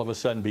all of a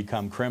sudden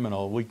become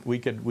criminal, we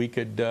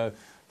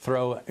could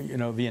throw, you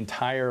know, the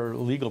entire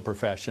legal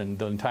profession,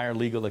 the entire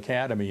legal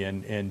academy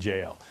in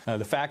jail.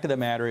 The fact of the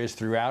matter is,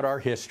 throughout our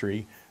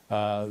history,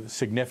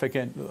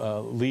 significant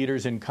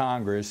leaders in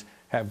Congress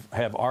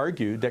have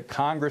argued that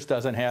Congress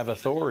doesn't have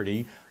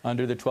authority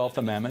under the 12th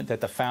Amendment,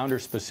 that the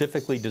founders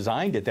specifically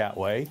designed it that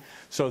way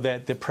so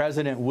that the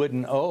president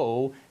wouldn't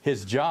owe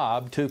his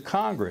job to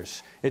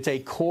Congress. It's a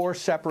core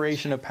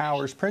separation of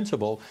powers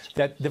principle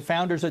that the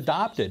founders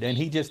adopted, and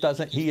he just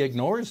doesn't, he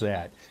ignores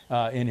that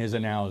in his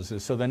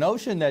analysis. So the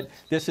notion that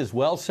this is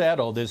well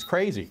settled is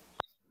crazy.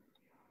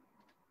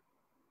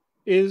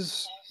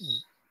 Is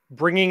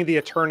bringing the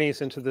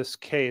attorneys into this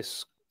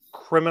case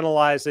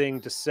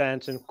criminalizing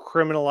dissent and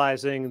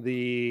criminalizing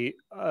the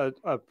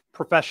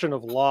profession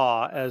of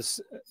law, as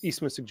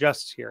Eastman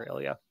suggests here,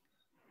 Ilya?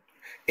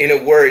 In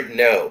a word,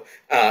 no,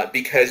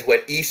 because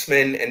what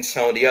Eastman and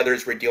some of the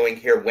others were doing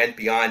here went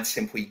beyond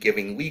simply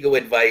giving legal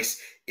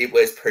advice. It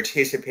was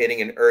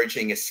participating and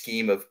urging a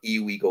scheme of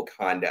illegal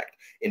conduct.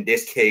 In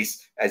this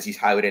case, as he's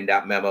highlighted in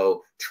that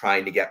memo,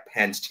 trying to get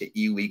Pence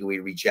to illegally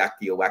reject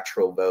the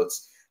electoral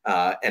votes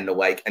and the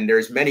like. And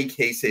there's many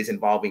cases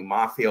involving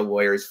mafia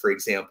lawyers, for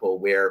example,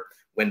 where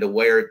when the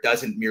lawyer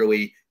doesn't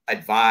merely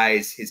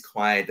advise his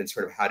client on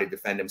sort of how to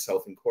defend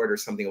himself in court or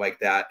something like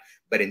that,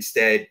 but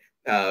instead,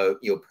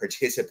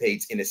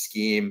 participates in a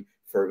scheme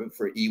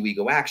for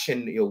illegal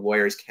action,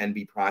 lawyers can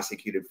be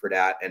prosecuted for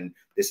that. And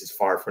this is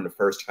far from the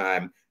first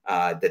time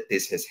that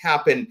this has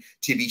happened.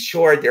 To be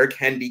sure, there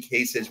can be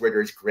cases where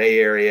there's gray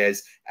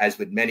areas, as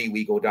with many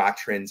legal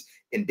doctrines.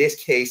 In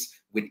this case,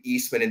 with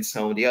Eastman and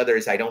some of the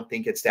others, I don't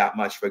think it's that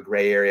much of a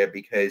gray area,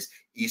 because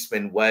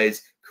Eastman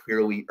was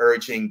clearly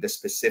urging the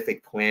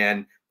specific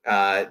plan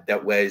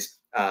that was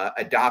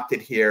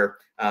adopted here.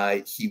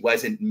 He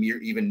wasn't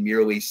even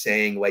merely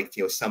saying, like,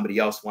 somebody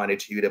else wanted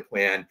to do the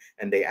plan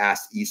and they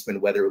asked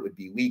Eastman whether it would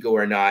be legal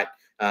or not.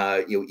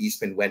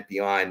 Eastman went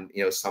beyond,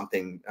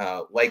 something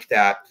like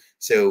that.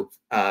 So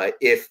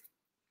if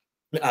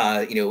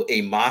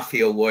a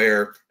mafia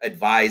lawyer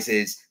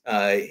advises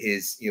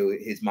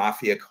his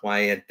mafia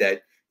client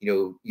that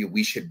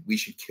we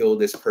should kill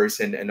this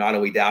person, and not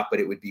only that, but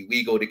it would be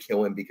legal to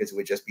kill him because it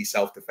would just be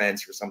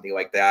self-defense or something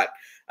like that.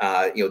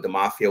 The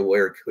mafia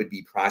lawyer could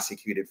be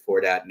prosecuted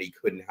for that, and he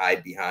couldn't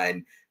hide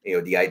behind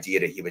the idea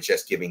that he was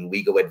just giving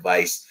legal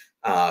advice.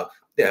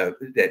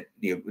 That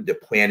the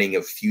planning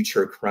of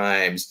future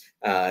crimes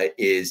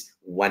is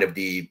one of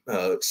the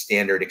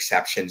standard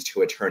exceptions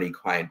to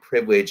attorney-client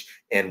privilege,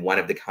 and one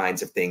of the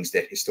kinds of things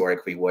that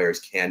historically lawyers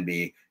can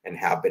be and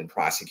have been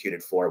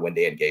prosecuted for when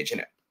they engage in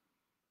it.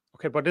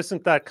 Okay, but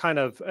isn't that kind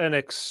of an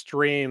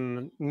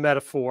extreme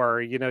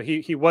metaphor?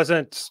 He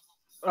wasn't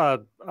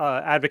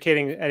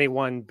advocating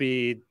anyone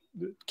be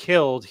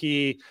killed.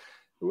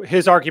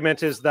 His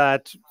argument is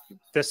that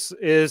this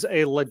is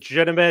a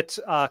legitimate,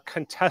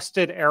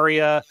 contested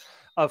area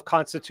of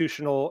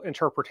constitutional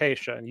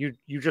interpretation.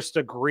 You just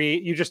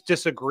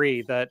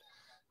disagree that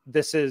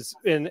this is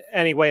in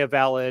any way a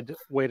valid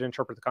way to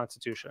interpret the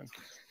Constitution.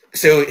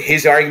 So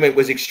his argument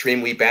was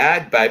extremely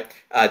bad, but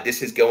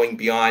this is going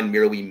beyond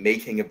merely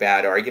making a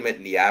bad argument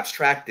in the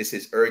abstract. This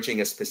is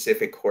urging a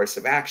specific course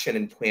of action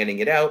and planning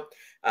it out.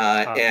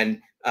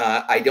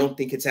 I don't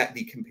think it's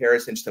the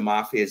comparisons to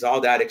mafia is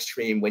all that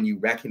extreme when you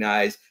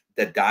recognize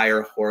the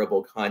dire,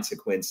 horrible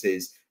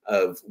consequences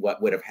of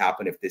what would have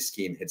happened if this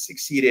scheme had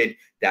succeeded.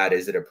 That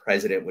is, that a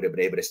president would have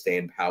been able to stay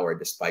in power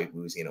despite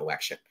losing an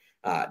election.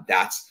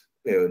 That's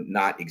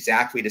not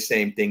exactly the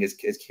same thing as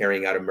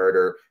carrying out a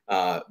murder,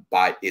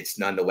 but it's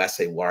nonetheless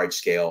a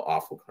large-scale,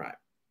 awful crime.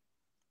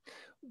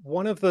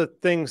 One of the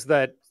things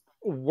that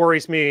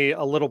worries me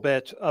a little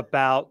bit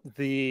about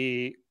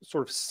the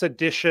sort of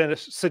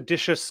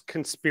seditious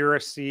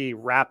conspiracy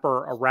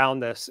wrapper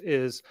around this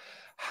is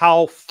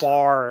how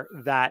far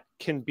that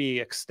can be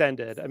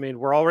extended. I mean,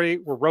 we're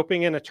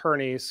roping in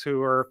attorneys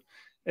who are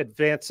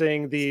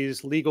advancing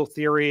these legal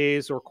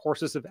theories or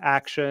courses of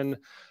action.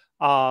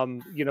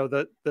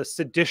 The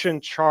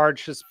sedition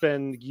charge has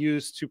been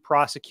used to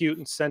prosecute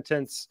and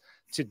sentence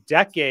to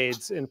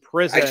decades in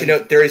prison. Actually, no,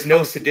 there is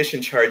no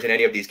sedition charge in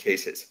any of these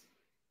cases.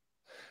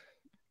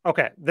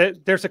 Okay,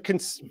 there's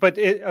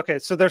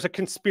so there's a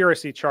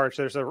conspiracy charge.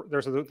 There's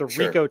the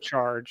Sure. RICO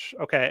charge.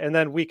 Okay, and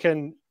then we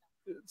can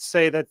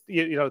say that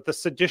the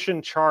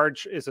sedition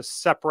charge is a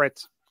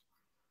separate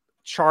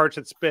charge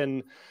that's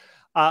been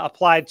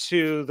applied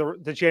to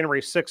the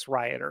January 6th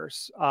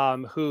rioters,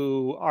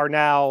 who are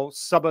now,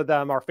 some of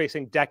them are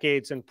facing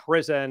decades in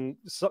prison,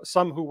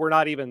 some who were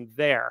not even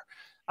there.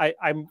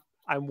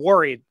 I'm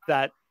worried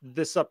that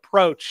this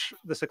approach,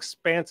 this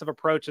expansive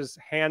approach, is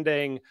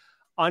handing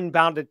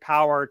unbounded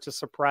power to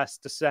suppress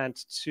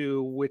dissent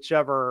to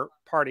whichever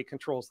party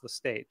controls the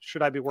state.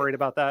 Should I be worried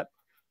about that?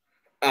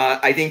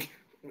 I think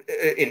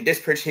in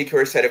this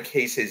particular set of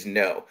cases,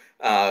 no.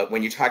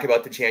 When you talk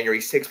about the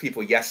January 6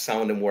 people, yes,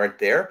 some of them weren't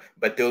there,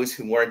 but those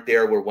who weren't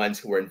there were ones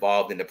who were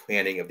involved in the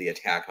planning of the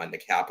attack on the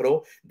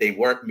Capitol. They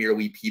weren't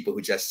merely people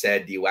who just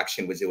said the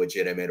election was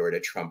illegitimate or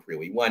that Trump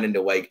really won and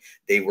the like.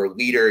 They were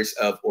leaders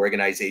of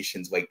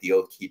organizations like the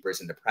Oath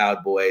Keepers and the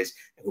Proud Boys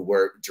who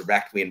were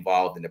directly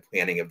involved in the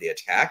planning of the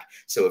attack.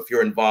 So if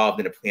you're involved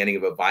in the planning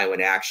of a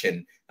violent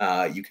action,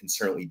 you can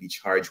certainly be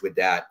charged with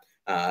that,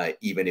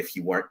 even if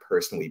you weren't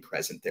personally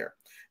present there.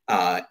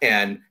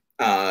 And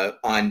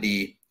on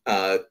the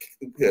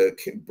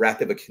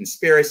breadth of a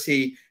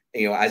conspiracy,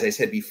 as I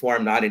said before,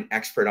 I'm not an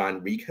expert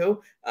on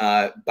RICO,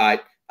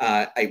 but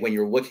when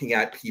you're looking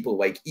at people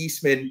like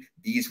Eastman,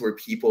 these were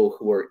people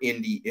who were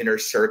in the inner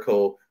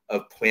circle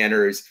of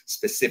planners,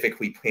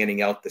 specifically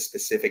planning out the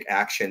specific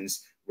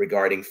actions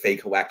regarding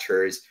fake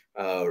electors,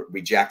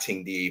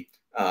 rejecting the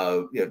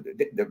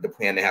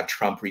plan to have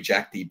Trump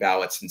reject the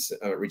ballots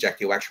and reject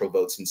the electoral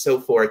votes and so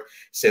forth.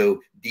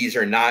 So these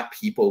are not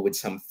people with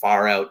some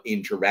far out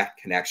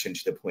indirect connection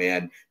to the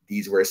plan.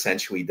 These were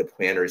essentially the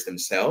planners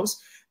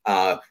themselves.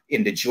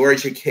 In the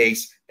Georgia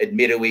case,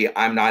 admittedly,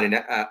 I'm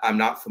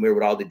not familiar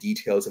with all the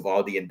details of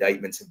all the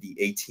indictments of the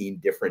 18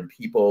 different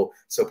people.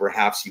 So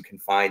perhaps you can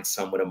find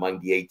someone among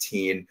the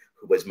 18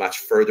 who was much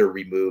further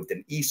removed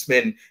than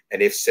Eastman.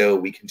 And if so,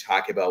 we can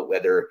talk about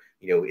whether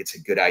it's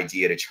a good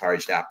idea to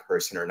charge that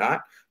person or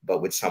not.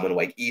 But with someone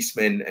like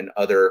Eastman and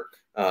other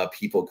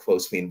people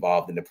closely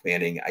involved in the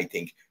planning, I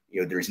think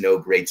there's no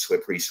great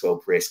slippery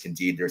slope risk.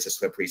 Indeed, there's a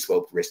slippery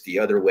slope risk the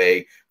other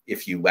way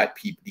if you let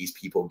these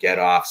people get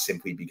off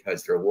simply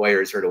because they're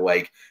lawyers or the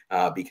like,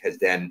 because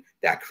then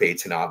that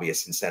creates an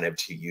obvious incentive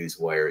to use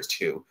lawyers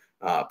to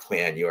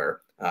plan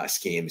your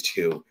schemes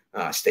to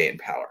stay in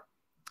power.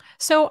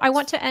 So I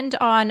want to end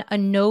on a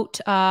note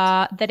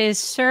that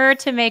is sure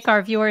to make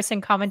our viewers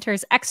and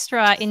commenters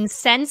extra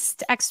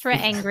incensed, extra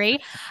angry.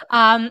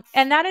 And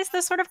that is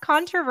the sort of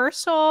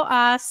controversial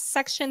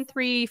Section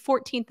 3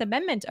 14th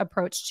Amendment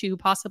approach to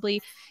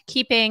possibly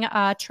keeping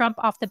Trump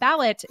off the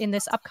ballot in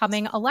this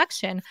upcoming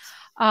election.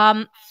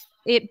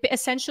 It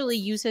essentially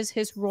uses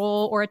his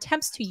role, or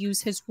attempts to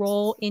use his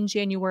role in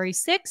January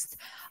 6th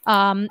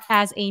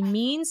as a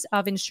means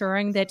of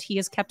ensuring that he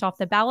is kept off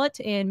the ballot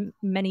in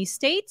many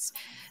states.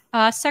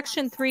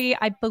 Section 3,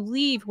 I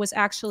believe, was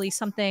actually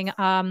something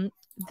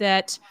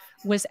that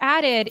was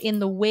added in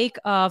the wake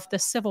of the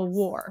Civil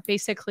War.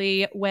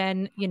 Basically,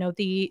 when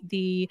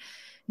the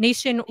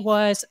nation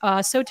was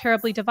so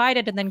terribly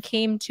divided and then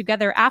came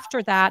together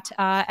after that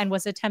and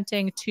was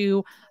attempting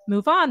to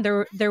move on,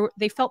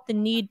 they felt the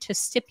need to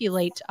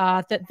stipulate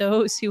that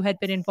those who had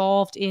been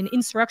involved in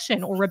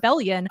insurrection or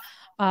rebellion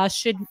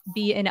should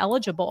be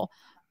ineligible.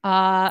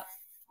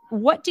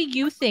 What do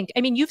you think?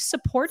 I mean, you've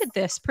supported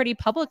this pretty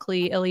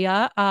publicly,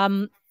 Ilya.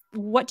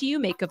 What do you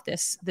make of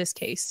this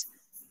case?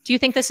 Do you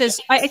think this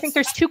is, I think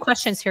there's two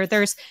questions here.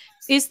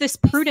 Is this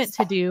prudent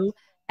to do?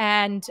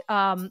 And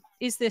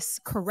is this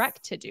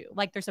correct to do?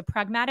 Like, there's a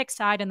pragmatic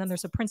side and then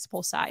there's a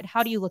principle side.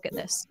 How do you look at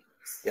this?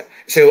 Yeah.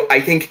 So I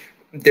think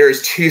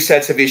there's two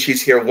sets of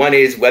issues here. One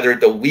is whether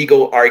the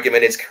legal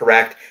argument is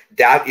correct.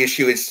 That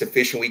issue is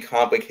sufficiently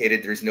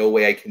complicated. There's no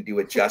way I can do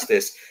it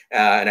justice,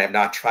 and I have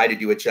not tried to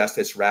do it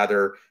justice.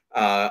 Rather,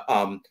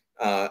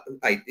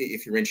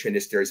 if you're interested in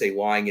this, there's a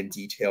long and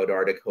detailed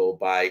article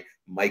by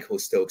Michael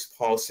Stokes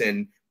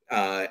Paulson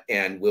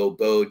and Will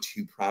Bode,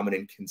 two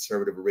prominent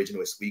conservative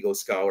originalist legal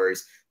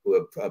scholars who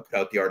have put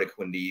out the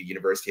article in the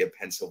University of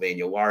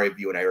Pennsylvania Law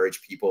Review. And I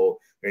urge people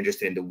who are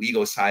interested in the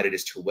legal side of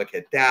this to look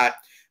at that.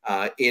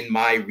 In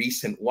my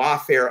recent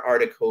lawfare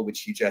article,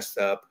 which you just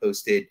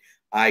posted,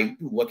 I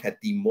look at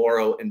the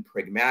moral and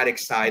pragmatic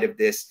side of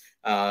this.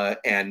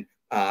 And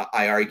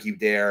I argue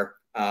there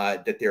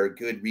that there are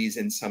good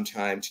reasons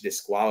sometimes to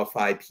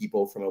disqualify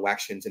people from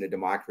elections in a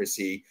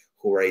democracy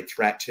who are a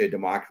threat to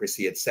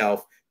democracy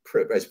itself,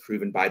 as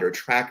proven by their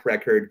track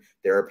record.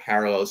 There are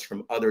parallels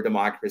from other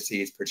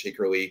democracies,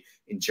 particularly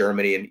in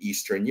Germany and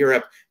Eastern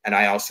Europe. And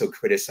I also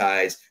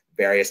criticize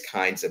various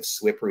kinds of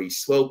slippery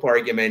slope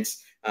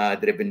arguments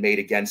that have been made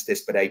against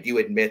this. But I do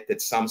admit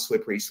that some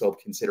slippery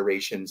slope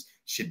considerations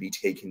should be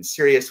taken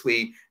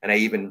seriously. And I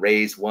even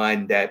raise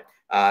one that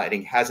I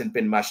think hasn't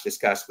been much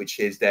discussed, which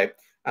is that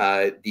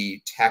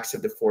the text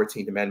of the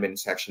 14th Amendment,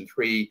 Section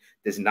 3,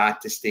 does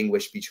not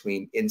distinguish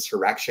between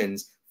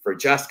insurrections for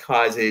just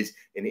causes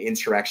and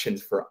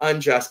insurrections for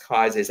unjust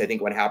causes. I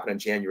think what happened on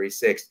January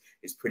 6th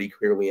is pretty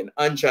clearly an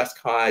unjust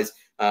cause,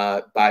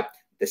 but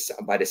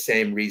by the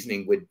same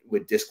reasoning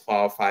would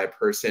disqualify a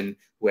person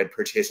who had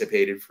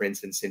participated, for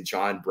instance, in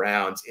John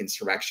Brown's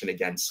insurrection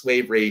against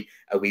slavery,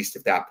 at least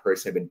if that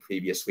person had been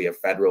previously a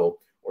federal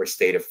or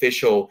state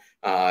official.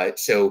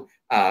 So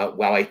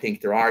while I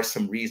think there are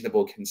some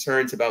reasonable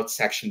concerns about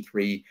Section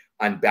 3,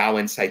 On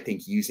balance, I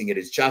think using it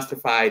is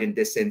justified in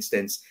this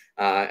instance.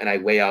 And I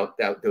lay out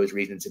those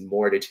reasons in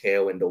more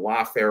detail in the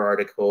lawfare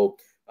article.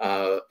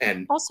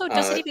 And also,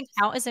 does it even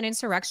count as an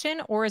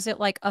insurrection, or is it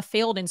like a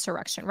failed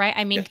insurrection, right?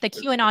 I mean, the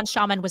QAnon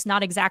shaman was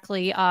not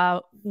exactly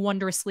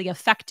wondrously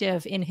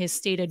effective in his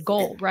stated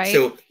goal, right?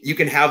 So you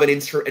can have an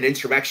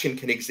insurrection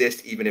can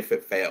exist even if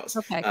it fails.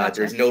 Okay, gotcha.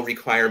 There's no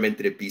requirement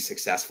that it be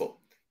successful.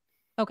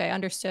 Okay,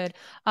 understood.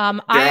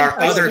 There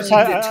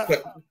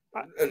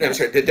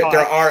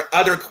are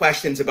other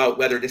questions about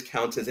whether this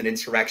counts as an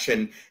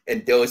insurrection,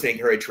 and those I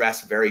think are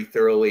addressed very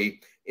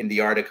thoroughly in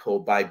the article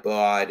by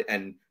Baud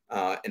and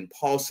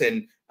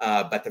Paulson,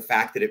 but the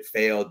fact that it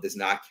failed does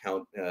not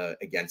count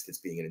against its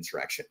being an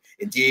insurrection.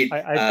 Indeed,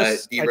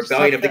 the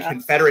rebellion of the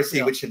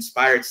Confederacy, which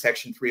inspired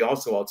Section 3,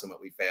 also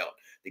ultimately failed.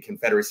 The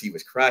Confederacy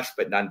was crushed,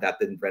 but none of that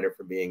didn't prevent it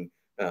from being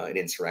an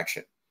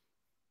insurrection.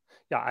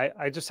 Yeah,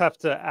 I just have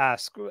to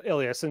ask,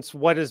 Ilya, since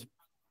what is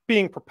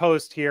being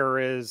proposed here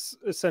is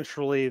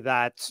essentially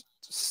that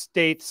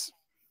state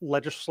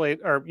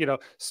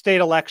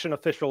election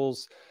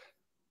officials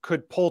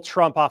could pull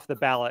Trump off the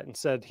ballot and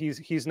said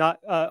he's not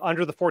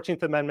under the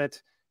 14th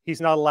Amendment,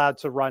 he's not allowed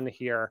to run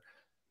here.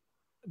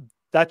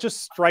 That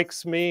just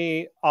strikes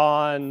me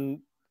on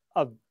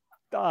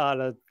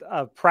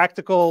a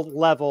practical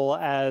level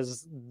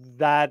as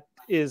that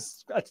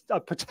is a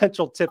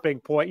potential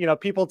tipping point. You know,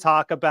 people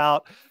talk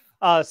about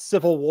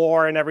civil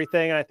war and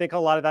everything, and I think a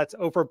lot of that's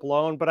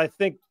overblown, but I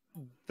think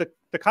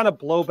the kind of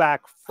blowback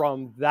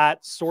from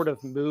that sort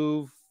of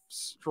move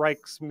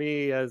strikes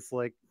me as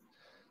like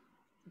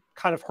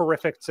kind of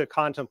horrific to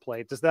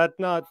contemplate. Does that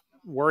not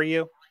worry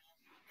you?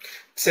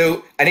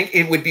 So I think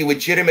it would be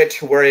legitimate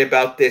to worry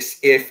about this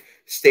if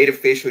state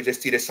officials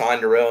just do this on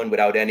their own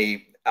without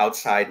any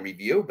outside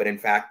review. But in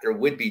fact, there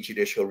would be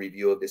judicial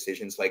review of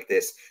decisions like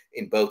this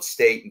in both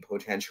state and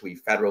potentially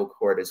federal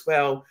court as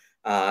well,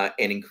 and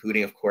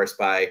including, of course,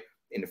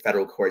 in the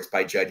federal courts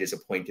by judges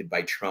appointed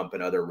by Trump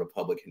and other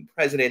Republican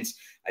presidents.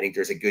 I think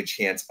there's a good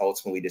chance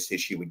ultimately this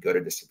issue would go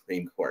to the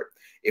Supreme Court.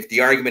 If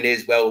the argument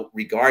is, well,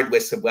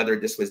 regardless of whether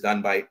this was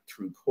done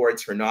through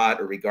courts or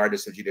not, or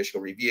regardless of judicial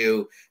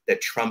review,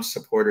 that Trump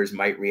supporters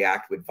might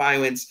react with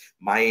violence,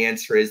 my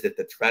answer is that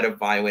the threat of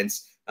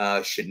violence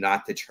should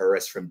not deter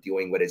us from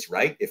doing what is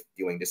right. If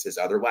doing this is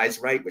otherwise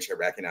right, which I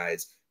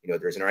recognize,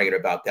 there's an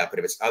argument about that, but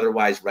if it's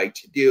otherwise right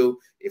to do,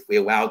 if we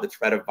allow the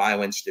threat of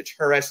violence to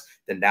deter us,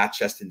 then that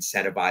just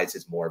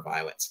incentivizes more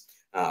violence.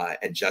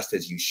 And just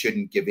as you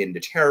shouldn't give in to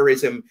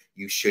terrorism,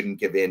 you shouldn't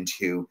give in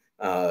to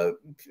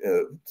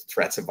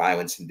threats of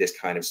violence in this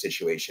kind of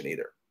situation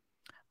either.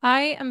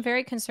 I am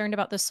very concerned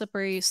about the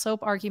slippery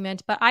slope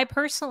argument, but I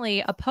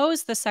personally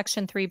oppose the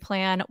Section 3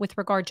 plan with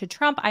regard to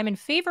Trump. I'm in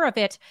favor of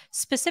it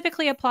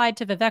specifically applied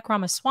to Vivek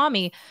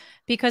Ramaswamy,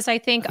 because I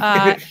think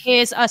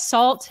his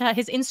assault,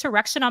 his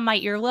insurrection on my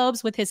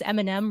earlobes with his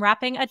Eminem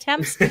rapping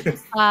attempts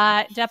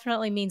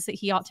definitely means that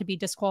he ought to be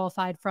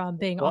disqualified from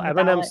being on the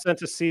ballot. Eminem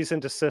sent a cease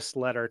and desist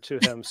letter to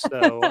him,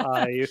 so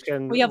you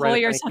can we have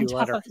lawyers on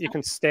top of that. You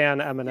can stan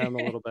Eminem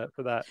a little bit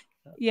for that.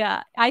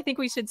 Yeah, I think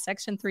we should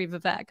Section 3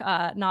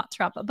 Vivek, not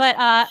Trump.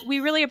 But we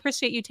really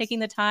appreciate you taking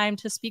the time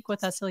to speak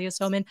with us, Ilya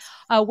Somin.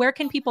 Where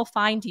can people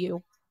find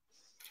you?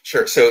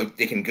 Sure. So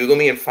they can Google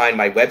me and find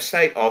my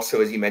website.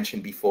 Also, as you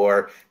mentioned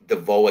before, the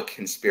Volokh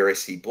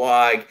Conspiracy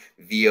blog,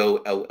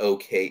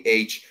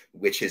 VOLOKH,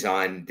 which is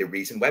on the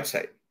Reason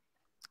website.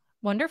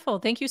 Wonderful.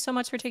 Thank you so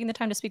much for taking the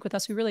time to speak with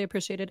us. We really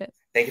appreciated it.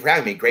 Thank you for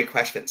having me. Great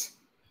questions.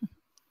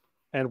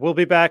 And we'll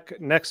be back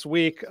next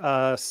week,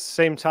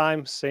 same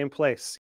time, same place.